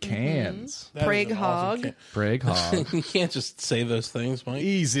 Great cans. that is Prague an awesome Hog. can. Prague Hog. You can't just say those things, Mike.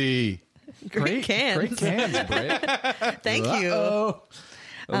 Easy. Great cans. Great cans, Britt. Thank you. Uh-oh.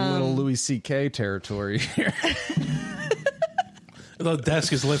 A little Louis C.K. territory here. The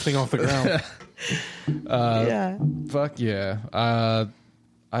desk is lifting off the ground. Yeah. Fuck yeah.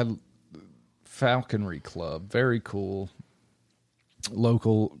 Falconry Club. Very cool.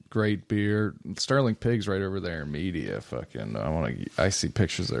 Local great beer. Sterling Pig's right over there in Media. Fucking I see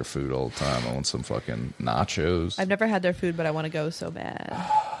pictures of their food all the time. I want some fucking nachos. I've never had their food, but I want to go so bad.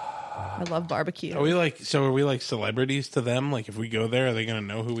 I love barbecue. Are we like celebrities to them? Like if we go there, are they gonna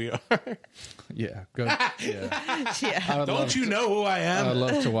know who we are? Yeah, go. Yeah. Yeah. I would Don't love you know who I am? I'd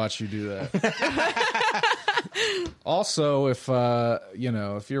love to watch you do that. Also, if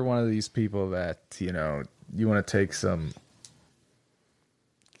if you're one of these people that you want to take some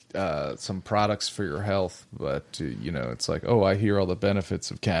products for your health, but it's like, oh, I hear all the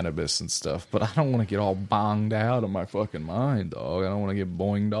benefits of cannabis and stuff, but I don't want to get all bonged out of my fucking mind, dog. I don't want to get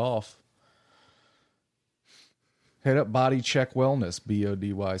boinged off. Hit up Body Check Wellness,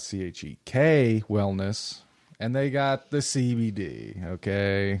 BODYCHEK Wellness, and they got the CBD.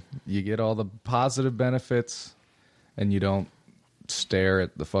 Okay, you get all the positive benefits, and you don't stare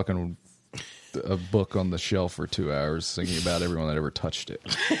at the fucking a book on the shelf for 2 hours thinking about everyone that ever touched it.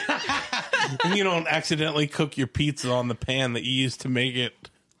 And you don't accidentally cook your pizza on the pan that you used to make it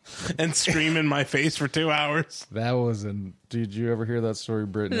and scream in my face for 2 hours. That was an. Did you ever hear that story,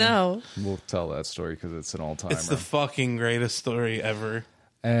 Brittany? No. We'll tell that story because it's an all-timer. It's the fucking greatest story ever.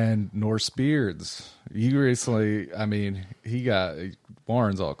 And Norse Beards. You recently, I mean,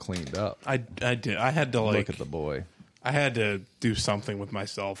 Warren's all cleaned up. I did. I had to Look at the boy. I had to do something with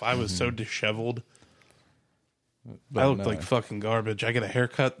myself. I was so disheveled. But I looked no. like fucking garbage. I got a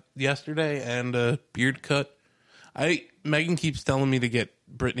haircut yesterday and a beard cut. Megan keeps telling me to get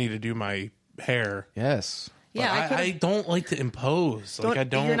Brittany to do my hair. Yes. But Yeah, I don't like to impose. Like I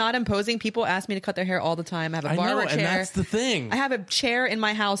don't. You're not imposing. People ask me to cut their hair all the time. I have a I barber know, chair. and that's the thing. I have a chair in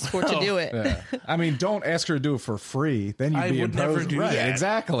my house to do it. Yeah. I mean, don't ask her to do it for free. Then you'd I be would imposed. never do right, that.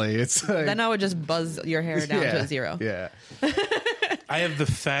 Exactly. It's like, Then I would just buzz your hair down to a zero. Yeah. I have the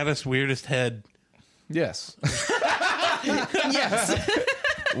fattest, weirdest head. Yes. Yes.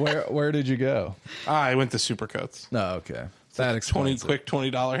 Where did you go? I went to Supercuts. No, okay. That explains it.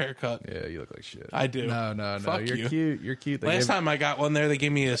 $20 haircut. Yeah, you look like shit. I do. No. Fuck You're you. cute. You're cute. They Last gave- time I got one there, they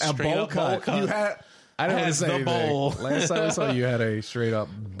gave me a a straight bowl up bowl cut. cut. You had. I don't I want had to say the anything. bowl. Last time I saw you had a straight up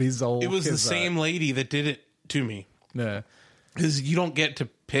bizzle. It was the kizak. same lady that did it to me. Yeah. Because you don't get to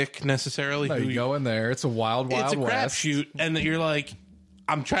pick necessarily No, who you go in there. It's a wild It's a west. crapshoot, and that you're like,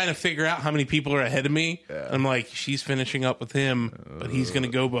 I'm trying to figure out how many people are ahead of me. And I'm like, she's finishing up with him, but he's going to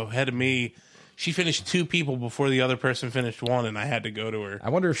go ahead of me. She finished 2 people before the other person finished 1, and I had to go to her.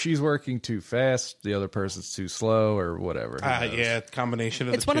 I wonder if she's working too fast, the other person's too slow, or whatever. Who knows? Yeah, combination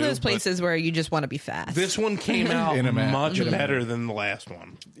of It's the one of two, those but places where you just want to be fast. This one came out In a minute. much In a minute. better than the last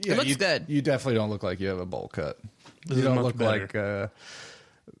one. Yeah, It looks you, good. You definitely don't look like you have a bowl cut. This You is don't much look better. like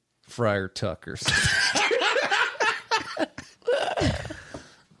Friar Tuck or something.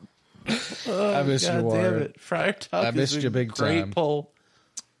 I miss you, God damn Warren. it. Friar Tuck I missed is you a big great time. pull.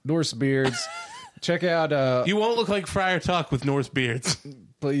 Norse Beards. Check out. You won't look like Friar Tuck with Norse beards.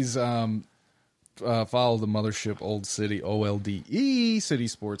 Please follow the mothership Old City, OLDE, City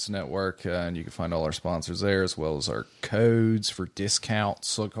Sports Network, and you can find all our sponsors there, as well as our codes for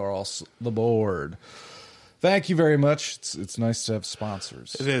discounts across the board. Thank you very much. It's nice to have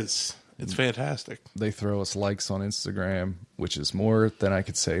sponsors. It is. It's fantastic. They throw us likes on Instagram, which is more than I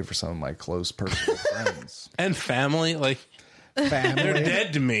could say for some of my close personal friends. And family, like, Family. they're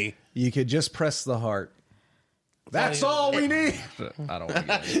dead to me. You could just press the heart. That's all we need. I don't want to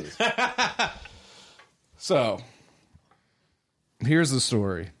get into this. So, here's the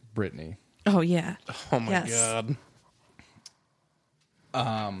story, Brittany. Oh yeah. Oh my Yes.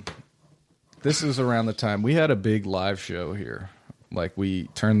 God. This is around the time we had a big live show here. Like, we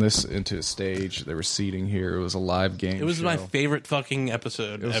turned this into a stage. There was seating here. It was a live game. It was show. my favorite fucking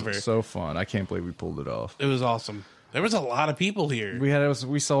episode It was ever. so fun. I can't believe we pulled it off. It was awesome. There was a lot of people here.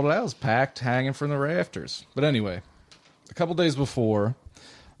 We sold it out. It was packed, hanging from the rafters. But anyway, a couple days before,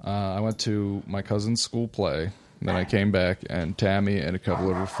 I went to my cousin's school play. Then I came back, and Tammy and a couple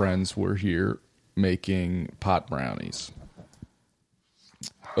of her friends were here making pot brownies.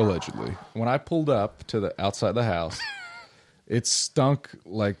 Allegedly. When I pulled up to the outside the house, it stunk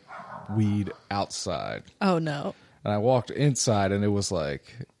like weed outside. Oh no. And I walked inside, and it was like,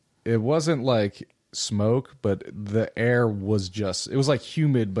 it wasn't like smoke, but the air was just, it was like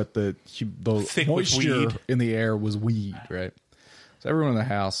humid, but the Thick with moisture weed. in the air was weed, right? So everyone in the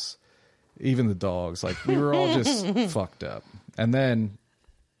house, even the dogs, like, we were all just fucked up. And then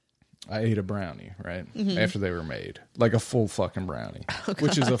I ate a brownie, right? After they were made. Like a full fucking brownie,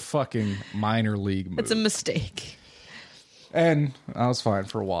 which is a fucking minor league move. It's a mistake. And I was fine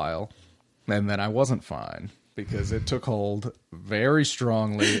for a while. And then I wasn't fine because it took hold very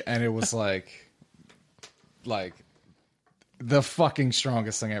strongly. And it was like the fucking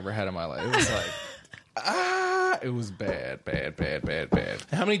strongest thing I ever had in my life. It was like, it was bad.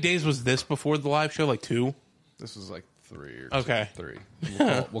 How many days was this before the live show? Like 2? This was like 3 or Okay. 3.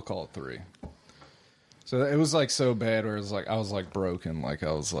 We'll call it 3. So it was like so bad where it was like, I was like broken. Like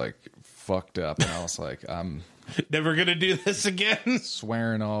I was like fucked up. And I was like, I'm Never gonna do this again.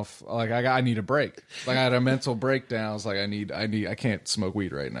 swearing off. Like I need a break. Like I had a mental breakdown. I was like, I can't smoke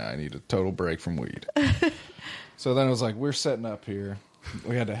weed right now. I need a total break from weed. So then it was like, we're setting up here.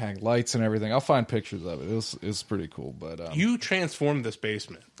 We had to hang lights and everything. I'll find pictures of it. It was pretty cool. But You transformed this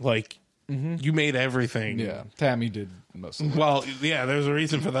basement. Like, you made everything. yeah, Tammy did most of it. Well, yeah, there's a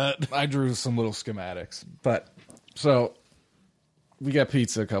reason for that. I drew some little schematics. But So we got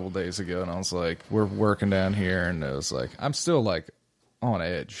pizza a couple days ago, and I was like, we're working down here, and it was like, I'm still like on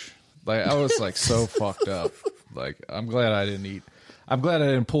edge. Like I was like so fucked up. Like I'm glad I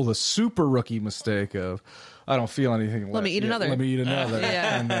didn't pull the super rookie mistake of I don't feel anything. Let me eat another. Let me eat another.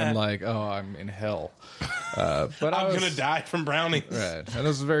 Yeah. And then like, oh, I'm in hell. But I'm gonna die from brownies. Right. And it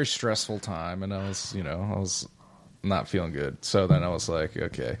was a very stressful time, and I was not feeling good. So then I was like,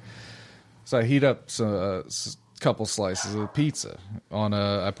 okay. So I heat up a couple slices of pizza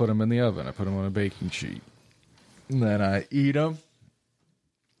I put them in the oven. I put them on a baking sheet. And then I eat them.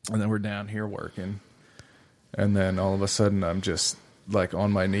 And then we're down here working. And then all of a sudden I'm just like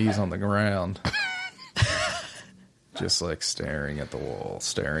on my knees on the ground. Just like staring at the wall,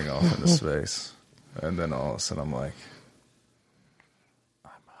 staring off into space. And then all of a sudden I'm like,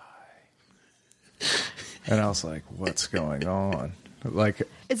 I'm high. And I was like, what's going on? Like,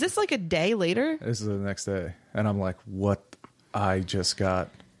 Is this like a day later? this is the next day. And I'm like, what I just got.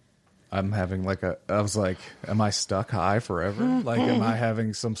 I'm having like I was like, am I stuck high forever? Like, am I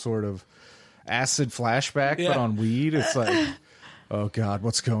having some sort of acid flashback, Yeah. but on weed? It's like, oh God,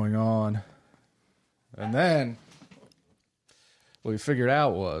 what's going on? And then what we figured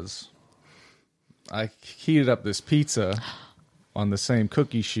out was I heated up this pizza on the same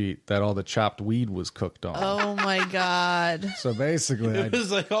cookie sheet that all the chopped weed was cooked on. Oh my God. So basically, It was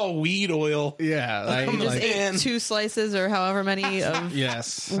like all weed oil. yeah, I You Just like, ate 2 slices or however many of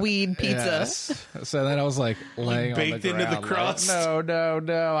yes, weed pizza. yes. So then I was like laying baked on the into the ground, crust. Like,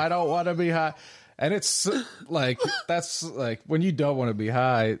 no, I don't want to be high. And it's like that's like when you don't want to be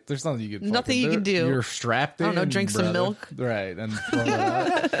high. There's nothing you can Nothing you can do. You're strapped in. I don't know, drink some brother. milk. right? And throw it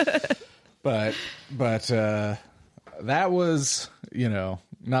out. but that was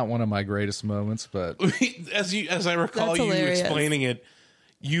not one of my greatest moments. But As I recall That's you hilarious. explaining it,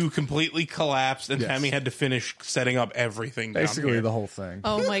 you completely collapsed, and Yes. Tammy had to finish setting up everything. down basically here. the whole thing.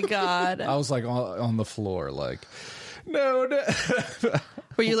 Oh my God. I was like on the floor, like no.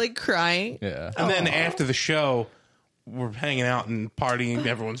 Were you like crying? Yeah. And then after the show, we're hanging out and partying.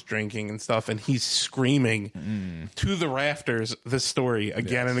 Everyone's drinking and stuff, and he's screaming to the rafters this story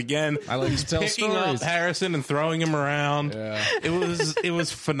again and again. I like to tell picking up stories. Harrison and throwing him around. Yeah. It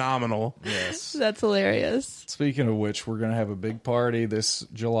was phenomenal. Yes. That's hilarious. Speaking of which, we're gonna have a big party this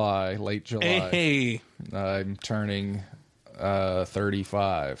July, late July. Hey, I'm turning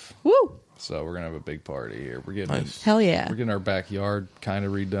 35, Woo. so we're gonna have a big party here. We're getting Nice. Hell yeah. we're getting our backyard kind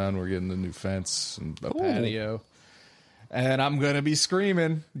of redone. We're getting a new fence and a patio. And I'm going to be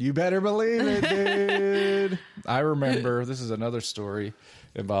screaming. You better believe it, dude. I remember, this is another story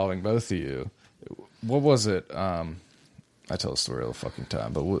involving both of you. What was it? I tell the story all the fucking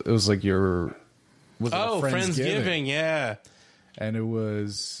time, but it was like was it a Friendsgiving, yeah. And it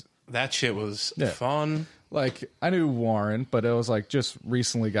was That shit was Yeah. fun. like, I knew Warren, but it was like just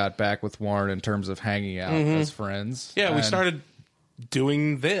recently got back with Warren in terms of hanging out as friends. Yeah, we And- started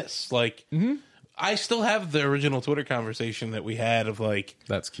doing this. Like, I still have the original Twitter conversation that we had of like,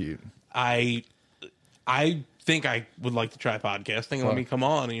 That's cute. I think I would like to try podcasting. Let me come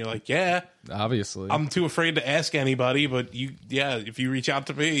on. And you're like, yeah. Obviously. I'm too afraid to ask anybody, but if you reach out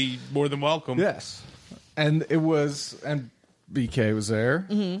to me, you're more than welcome. Yes. And BK was there,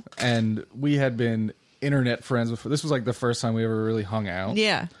 and we had been internet friends before. This was like the first time we ever really hung out.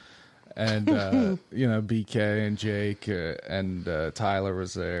 Yeah. And, BK and Jake and Tyler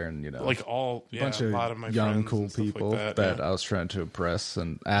was there, and, Like all, a bunch a of lot of my young, friends cool and stuff like people that, yeah. I was trying to impress,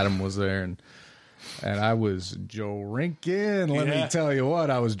 and Adam was there, and I was drinking. Let me Yeah. tell you what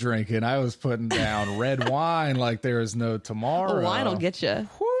I was drinking. I was putting down red wine like there is no tomorrow. Wine will get you.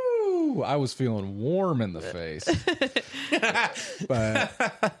 Woo! I was feeling warm in the face.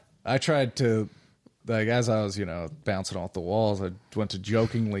 But I tried to, like, as I was, bouncing off the walls, I went to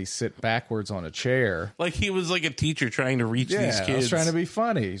jokingly sit backwards on a chair. Like he was like a teacher trying to reach these kids. I was trying to be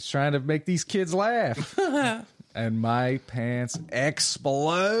funny. He's trying to make these kids laugh. And my pants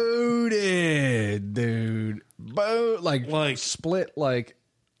exploded, dude. Like split like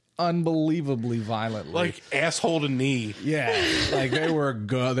unbelievably violently. like asshole to knee. Yeah, like they were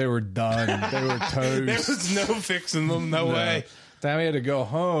done. They were toast. There was no fixing them. No way. Tammy had to go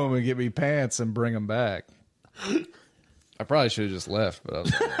home and get me pants and bring them back. I probably should have just left, but I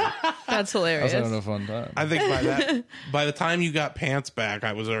was That's I hilarious. was having a fun time. I think by the time you got pants back,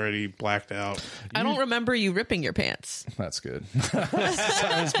 I was already blacked out. I don't remember you ripping your pants. That's good.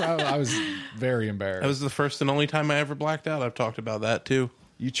 I was very embarrassed. That was the first and only time I ever blacked out. I've talked about that too.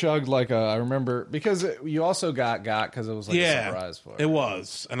 You chugged like I remember, because you also got because it was like a surprise for it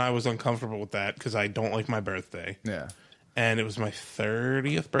was, and I was uncomfortable with that because I don't like my birthday, Yeah. and it was my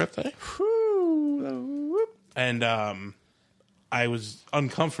 30th birthday. And I was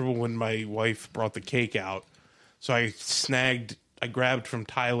uncomfortable when my wife brought the cake out. So I grabbed from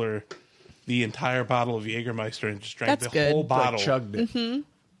Tyler the entire bottle of Jägermeister and just drank That's the whole good. bottle. Like chugged it.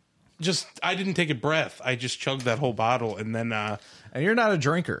 I didn't take a breath. I just chugged that whole bottle, and then And you're not a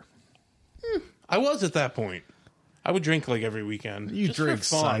drinker. I was at that point. I would drink like every weekend. You just for drink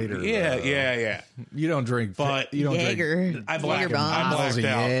fun. cider, Yeah, though. yeah. You don't drink. But you don't Jaeger. drink I blacked Jaeger bombs. bottles of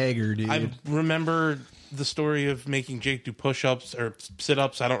out. Jaeger, dude. I remember the story of making Jake do push-ups or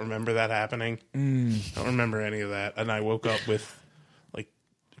sit-ups. I don't remember that happening. I don't remember any of that. And I woke up with like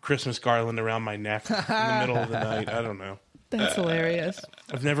a Christmas garland around my neck in the middle of the night. I don't know. That's hilarious.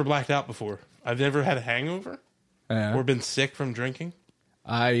 I've never blacked out before. I've never had a hangover Yeah. or been sick from drinking.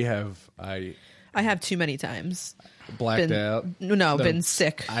 I I have too many times. blacked out. Been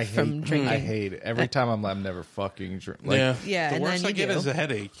sick I from hate, drinking. I hate it. Every time I'm never fucking drink. Yeah, The and worst then I you get do. is a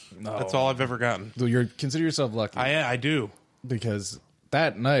headache. That's all I've ever gotten. You're consider yourself lucky I do. because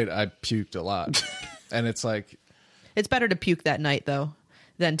that night I puked a lot, and it's like It's better to puke that night though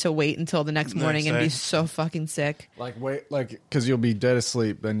than to wait until the next morning and day. be so fucking sick. because you'll be dead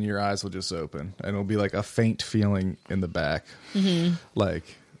asleep, then your eyes will just open, and it'll be like a faint feeling in the back, like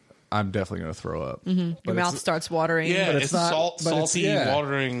I'm definitely gonna throw up. Your mouth starts watering. Yeah, But it's it's not- but it's- salty, yeah.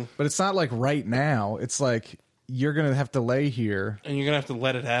 watering, But it's not like right now. It's like you're gonna have to lay here, and you're going to have to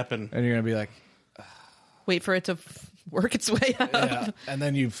let it happen. and you're gonna be like, Wait for it to work its way up. yeah. And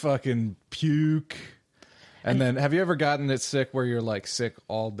then you fucking puke. And then, have you ever gotten it sick where you're like sick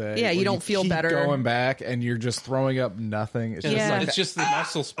all day? Yeah, you where don't feel keep better. Going back, and you're just throwing up nothing. It's Yeah. just like It's just the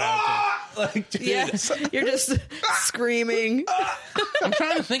muscle spasm. like, dude, Yes, you're just screaming. I'm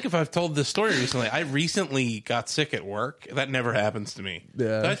trying to think if I've told this story recently. I recently got sick at work. That never happens to me.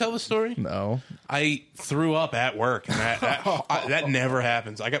 Yeah. Did I tell the story? no. I threw up at work, and that never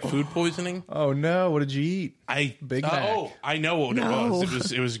happens. I got food poisoning. Oh no! What did you eat? Oh, Big Mac. I know what No. it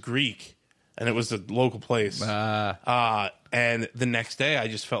was. It was Greek, and it was a local place. And the next day, I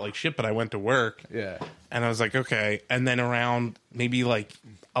just felt like shit. But I went to work. Yeah. And I was like, okay. And then around maybe like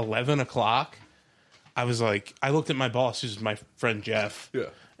 11 o'clock, I was like, I looked at my boss, who's my friend Jeff. Yeah.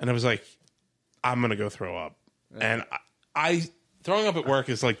 And I was like, I'm going to go throw up. And I throwing up at work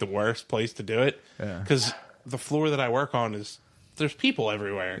is like the worst place to do it. Yeah. Because the floor that I work on there's people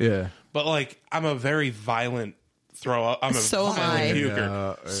everywhere. Yeah. But like, I'm a very violent throw up. I'm a So am violent I.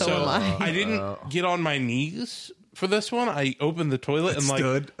 puker. So am I. I didn't get on my knees for this one. I opened the toilet and like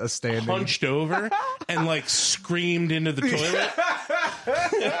Stood a standing. hunched over and like screamed into the toilet.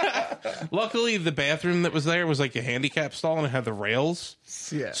 Luckily, the bathroom that was there was like a handicap stall and it had the rails.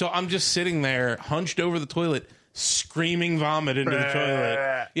 Yeah. So I'm just sitting there, hunched over the toilet, screaming vomit into the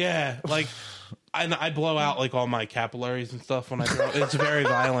toilet. Yeah, like, and I blow out like all my capillaries and stuff when I throw up. It's very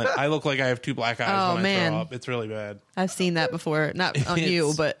violent. I look like I have two black eyes Oh, when I man. throw up. It's really bad. I've seen that before. Not on you,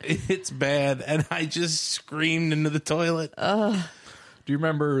 It's- but it's bad. And I just screamed into the toilet. Do you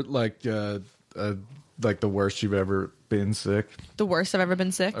remember like the worst you've ever been sick, the worst I've ever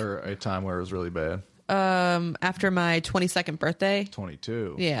been sick. or a time where it was really bad? After my 22nd birthday.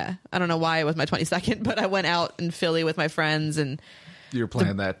 22. Yeah. I don't know why it was my 22nd, but I went out in Philly with my friends and You're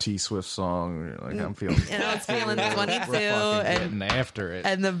playing that T Swift song. You're like, I'm feeling. I was feeling We're 22 fucking and getting after it.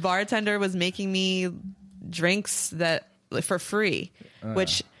 and the bartender was making me drinks that for free,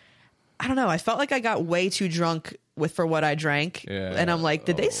 which I don't know. I felt like I got way too drunk for what I drank, Yeah. and I'm like,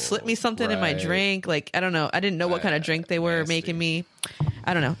 did they slip me something in my right. drink? Like, I don't know. I didn't know what kind of drink they were Nasty. making me.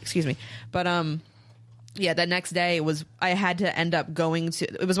 I don't know. Excuse me, but yeah, the next day I had to end up going to.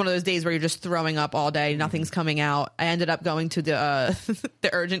 It was one of those days where you're just throwing up all day, nothing's coming out. I ended up going to the the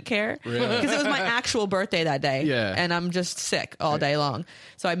urgent care because it was my actual birthday that day. Yeah. And I'm just sick all day long.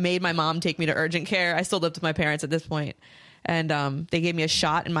 So I made my mom take me to urgent care. I still lived with my parents at this point. And they gave me a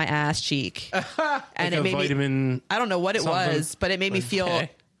shot in my ass cheek. And Like it a made me vitamin. I don't know what it something. was, but it made me feel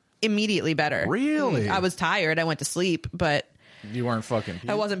Okay. immediately better. Really? I was tired. I went to sleep, but You weren't fucking.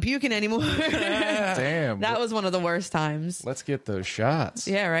 I wasn't puking anymore. Damn. That was one of the worst times. Let's get those shots.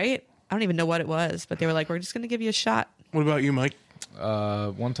 Yeah, right? I don't even know what it was, but they were like, we're just going to give you a shot. What about you, Mike?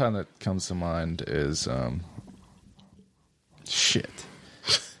 One time that comes to mind is shit.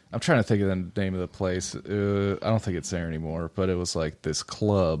 I'm trying to think of the name of the place. I don't think it's there anymore, but it was like this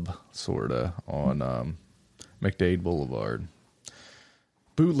club sorta on McDade Boulevard.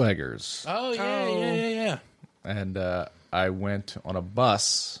 Bootleggers. Oh, yeah. And I went on a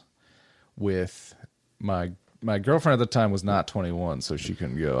bus with my girlfriend at the time was not 21, so she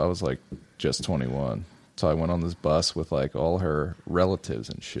couldn't go. I was like just 21. So I went on this bus with like all her relatives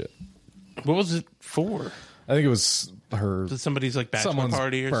and shit. What was it for? I think it was her Did somebody's like bachelor someone's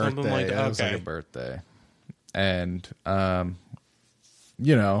party or birthday. something like that? It was like Okay. a birthday. And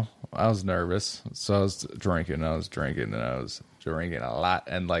you know, I was nervous, so I was drinking. I was drinking a lot.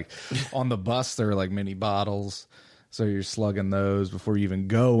 And like on the bus, there were like mini bottles, so you're slugging those before you even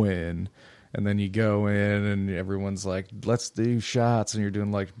go in. And then you go in, and everyone's like, "Let's do shots," and you're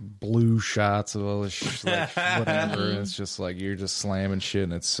doing like blue shots of all this, like whatever. And it's just like you're just slamming shit,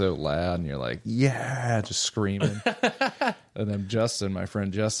 and it's so loud, and you're like, "Yeah," just screaming. And then Justin, my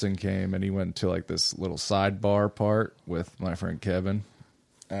friend Justin, came, and he went to like this little sidebar part with my friend Kevin,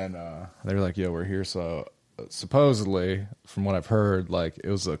 and they were like, "Yo, we're here." So supposedly, from what I've heard, like it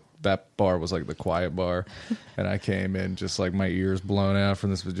was that bar was like the quiet bar, and I came in just like my ears blown out from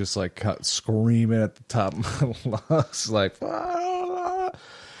this, but just like screaming at the top of my lungs, like, ah!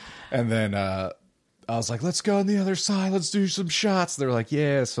 And then I was like, "Let's go on the other side, let's do some shots." They're like,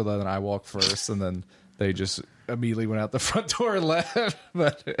 "Yeah." So then I walked first, and then they just immediately went out the front door and left.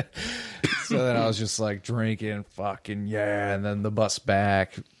 But so then I was just like drinking, fucking yeah, and then the bus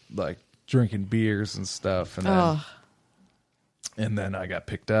back, like drinking beers and stuff, and then. And then I got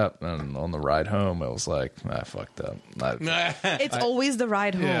picked up, and on the ride home, I was like, I fucked up. It's always the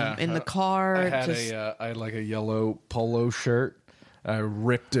ride home in the car. I had I had like a yellow polo shirt. I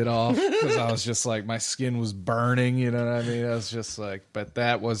ripped it off because I was just like, my skin was burning. You know what I mean? I was just like, but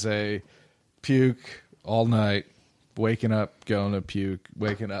that was a puke all night, waking up, going to puke,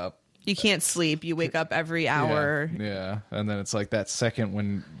 waking up. You can't sleep. You wake up every hour. Yeah. And then it's like that second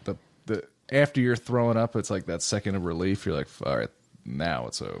when the after you're throwing up, it's like that second of relief. You're like, all right, now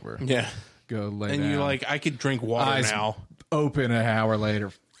it's over. Yeah. Go lay and down. you're like, I could drink water Eyes now. Open an hour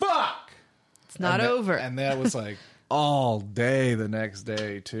later. Fuck! It's not And over. And that was like all day the next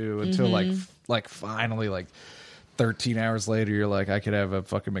day, too, until like finally, like 13 hours later, you're like, I could have a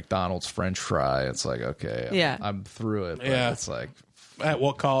fucking McDonald's French fry. It's like, okay, I'm through it. But Yeah. It's like, At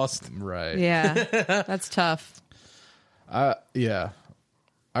what cost? right. Yeah, that's tough. Yeah.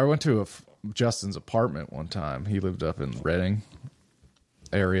 I went to Justin's apartment one time. He lived up in Reading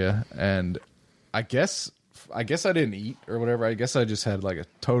area, and I guess I didn't eat or whatever. I guess I just had like a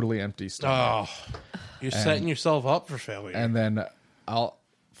totally empty stomach. Oh, you're setting yourself up for failure. And then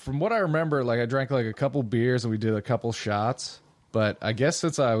from what I remember, like I drank like a couple beers and we did a couple shots. But I guess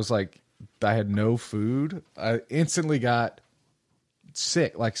since I was like, I had no food, I instantly got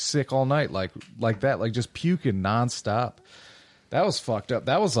sick all night, like that, like just puking nonstop. That was fucked up.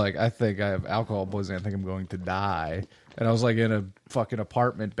 That was like, I think I have alcohol poisoning. I think I'm going to die. And I was like in a fucking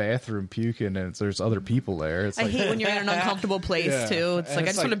apartment bathroom puking, and there's other people there. It's I like, hate when you're in an uncomfortable place too. It's And like I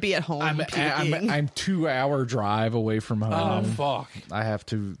just want to be at home. puking. I'm 2 hour drive away from home. oh, fuck. I have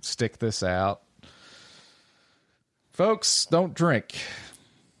to stick this out. Folks, don't drink.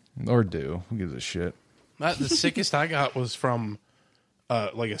 Or do. Who gives a shit? The sickest I got was from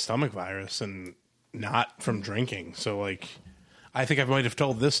like a stomach virus and not from drinking. So like, I think I might have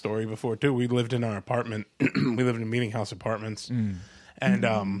told this story before too. We lived in our apartment. We lived in Meeting House Apartments.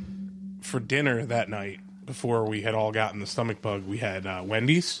 And for dinner that night, before we had all gotten the stomach bug, we had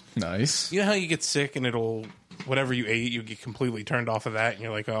Wendy's. Nice. You know how you get sick and whatever you ate, you get completely turned off of that, and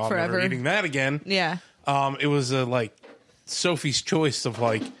you're like, oh, I'm Forever. never eating that again. Yeah. It was like Sophie's choice of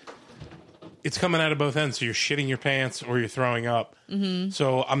like, it's coming out of both ends. So you're shitting your pants or you're throwing up. Mm-hmm.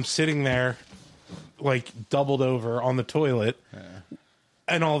 So I'm sitting there like doubled over on the toilet.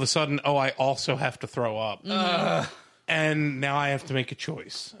 And all of a sudden, I also have to throw up. And now I have to make a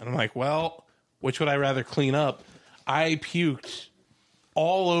choice. And I'm like, well, which would I rather clean up? I puked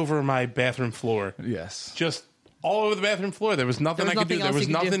all over my bathroom floor. Yes. Just all over the bathroom floor. There was nothing I could do. There was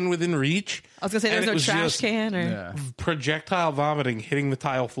nothing within reach. I was gonna say And there's it no was trash can or Yeah. projectile vomiting hitting the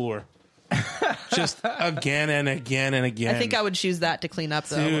tile floor. Just again and again and again. I think I would choose that to clean up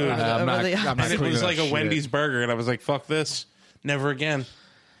though. Dude, over the- I'm over not- the- I'm not And it cleaning was up like a shit. Wendy's burger, and I was like, fuck this. Never again.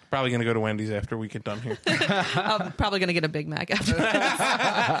 Probably going to go to Wendy's after we get done here. I'm probably gonna get a Big Mac after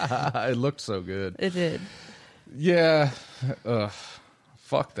that. It looked so good. It did. Yeah.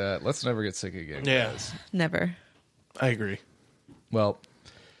 Fuck that. Let's never get sick again. Yeah. guys. Never. I agree. Well,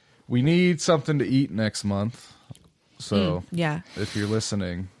 we need something to eat next month. So Yeah. if you're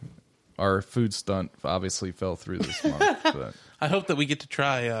listening, our food stunt obviously fell through this month. But I hope that we get to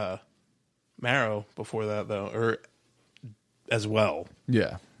try marrow before that, though, or as well.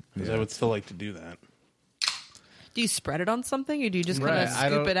 yeah. Because I would still like to do that. Do you spread it on something, or do you just kind Right, of I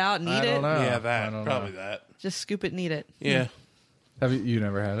scoop don't- it out and eat I don't it? know. Yeah, I that. don't Probably know. that. Just scoop it and eat it. Yeah. Have you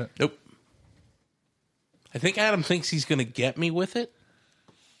never had it? Nope. I think Adam thinks he's going to get me with it.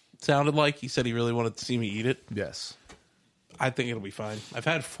 Sounded like he said he really wanted to see me eat it. Yes. I think it'll be fine. I've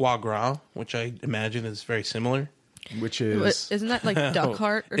had foie gras, which I imagine is very similar. which is Isn't that like duck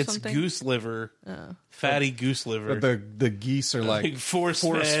heart or it's something? goose liver, fatty goose liver. the geese are like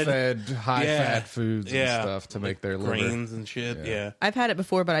Force-fed. high fat foods and stuff to make their liver. grains and shit. Yeah. I've had it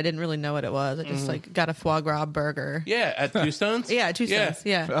before, but I didn't really know what it was. I just like got a foie gras burger. Yeah, at Two Stones? Yeah, Two Stones.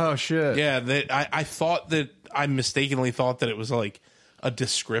 Yeah. Oh shit! Yeah, I thought that I mistakenly thought that it was like a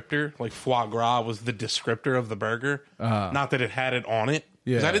descriptor, like foie gras was the descriptor of the burger, not that it had it on it.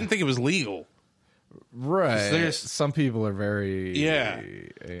 Because Yeah. I didn't think it was legal. Right. There's- Some people are very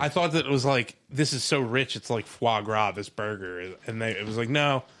I thought that it was like this is so rich, it's like foie gras. This burger, and it was like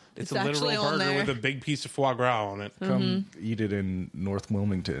no, it's a actually literal on burger there. with a big piece of foie gras on it. come eat it in North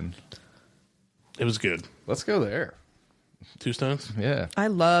Wilmington. It was good. Let's go there. Two Stones. Yeah, I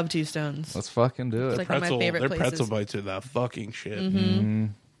love Two Stones. let's fucking do it. It's like one of my Pretzel, favorite their places. pretzel bites are the fucking shit.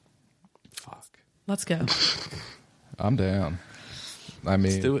 Fuck. Let's go. I'm down. I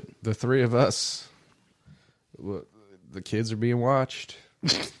mean, do it. The three of us. The kids are being watched.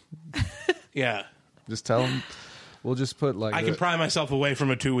 Yeah, Just tell them. We'll just put like I can pry myself away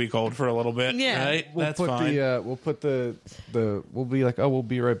from a 2-week-old for a little bit. Yeah. right? We'll That's put fine. we'll put the we'll be like, oh, we'll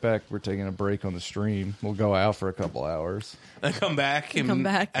be right back. We're taking a break on the stream. We'll go out for a couple hours. And come back and Come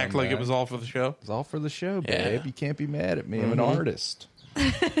back. act Come like it back. was all for the show. It's all for the show, Yeah. babe. You can't be mad at me. I'm an artist.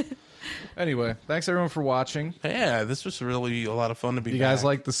 Anyway, thanks everyone for watching. Yeah, this was really a lot of fun to be. You guys back.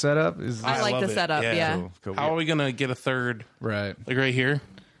 like the setup? Is I like love the it. setup, yeah. Cool. How are we gonna get a third? Right. Like right here,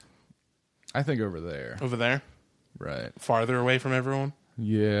 I think over there. over there, Right. farther away from everyone.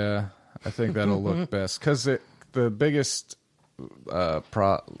 Yeah, I think that'll look best because the biggest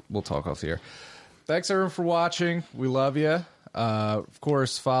we'll talk off here. Thanks everyone for watching. We love you. Of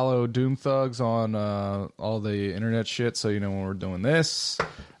course, follow Doom Thugs on all the internet shit so you know when we're doing this.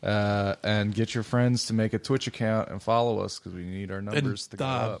 And get your friends to make a Twitch account and follow us because we need our numbers to go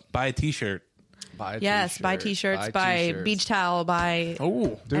up. Buy a T-shirt. Buy a Yes, t-shirt. buy t-shirts, buy t-shirts. beach towel, buy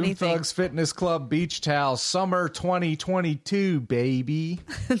Oh, Doom anything. Thugs Fitness Club Beach Towel Summer 2022, baby.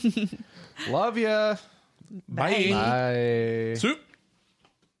 Love ya. bye. Bye. Soup.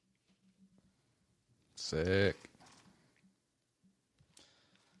 Sick.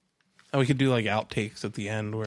 And we could do like outtakes at the end where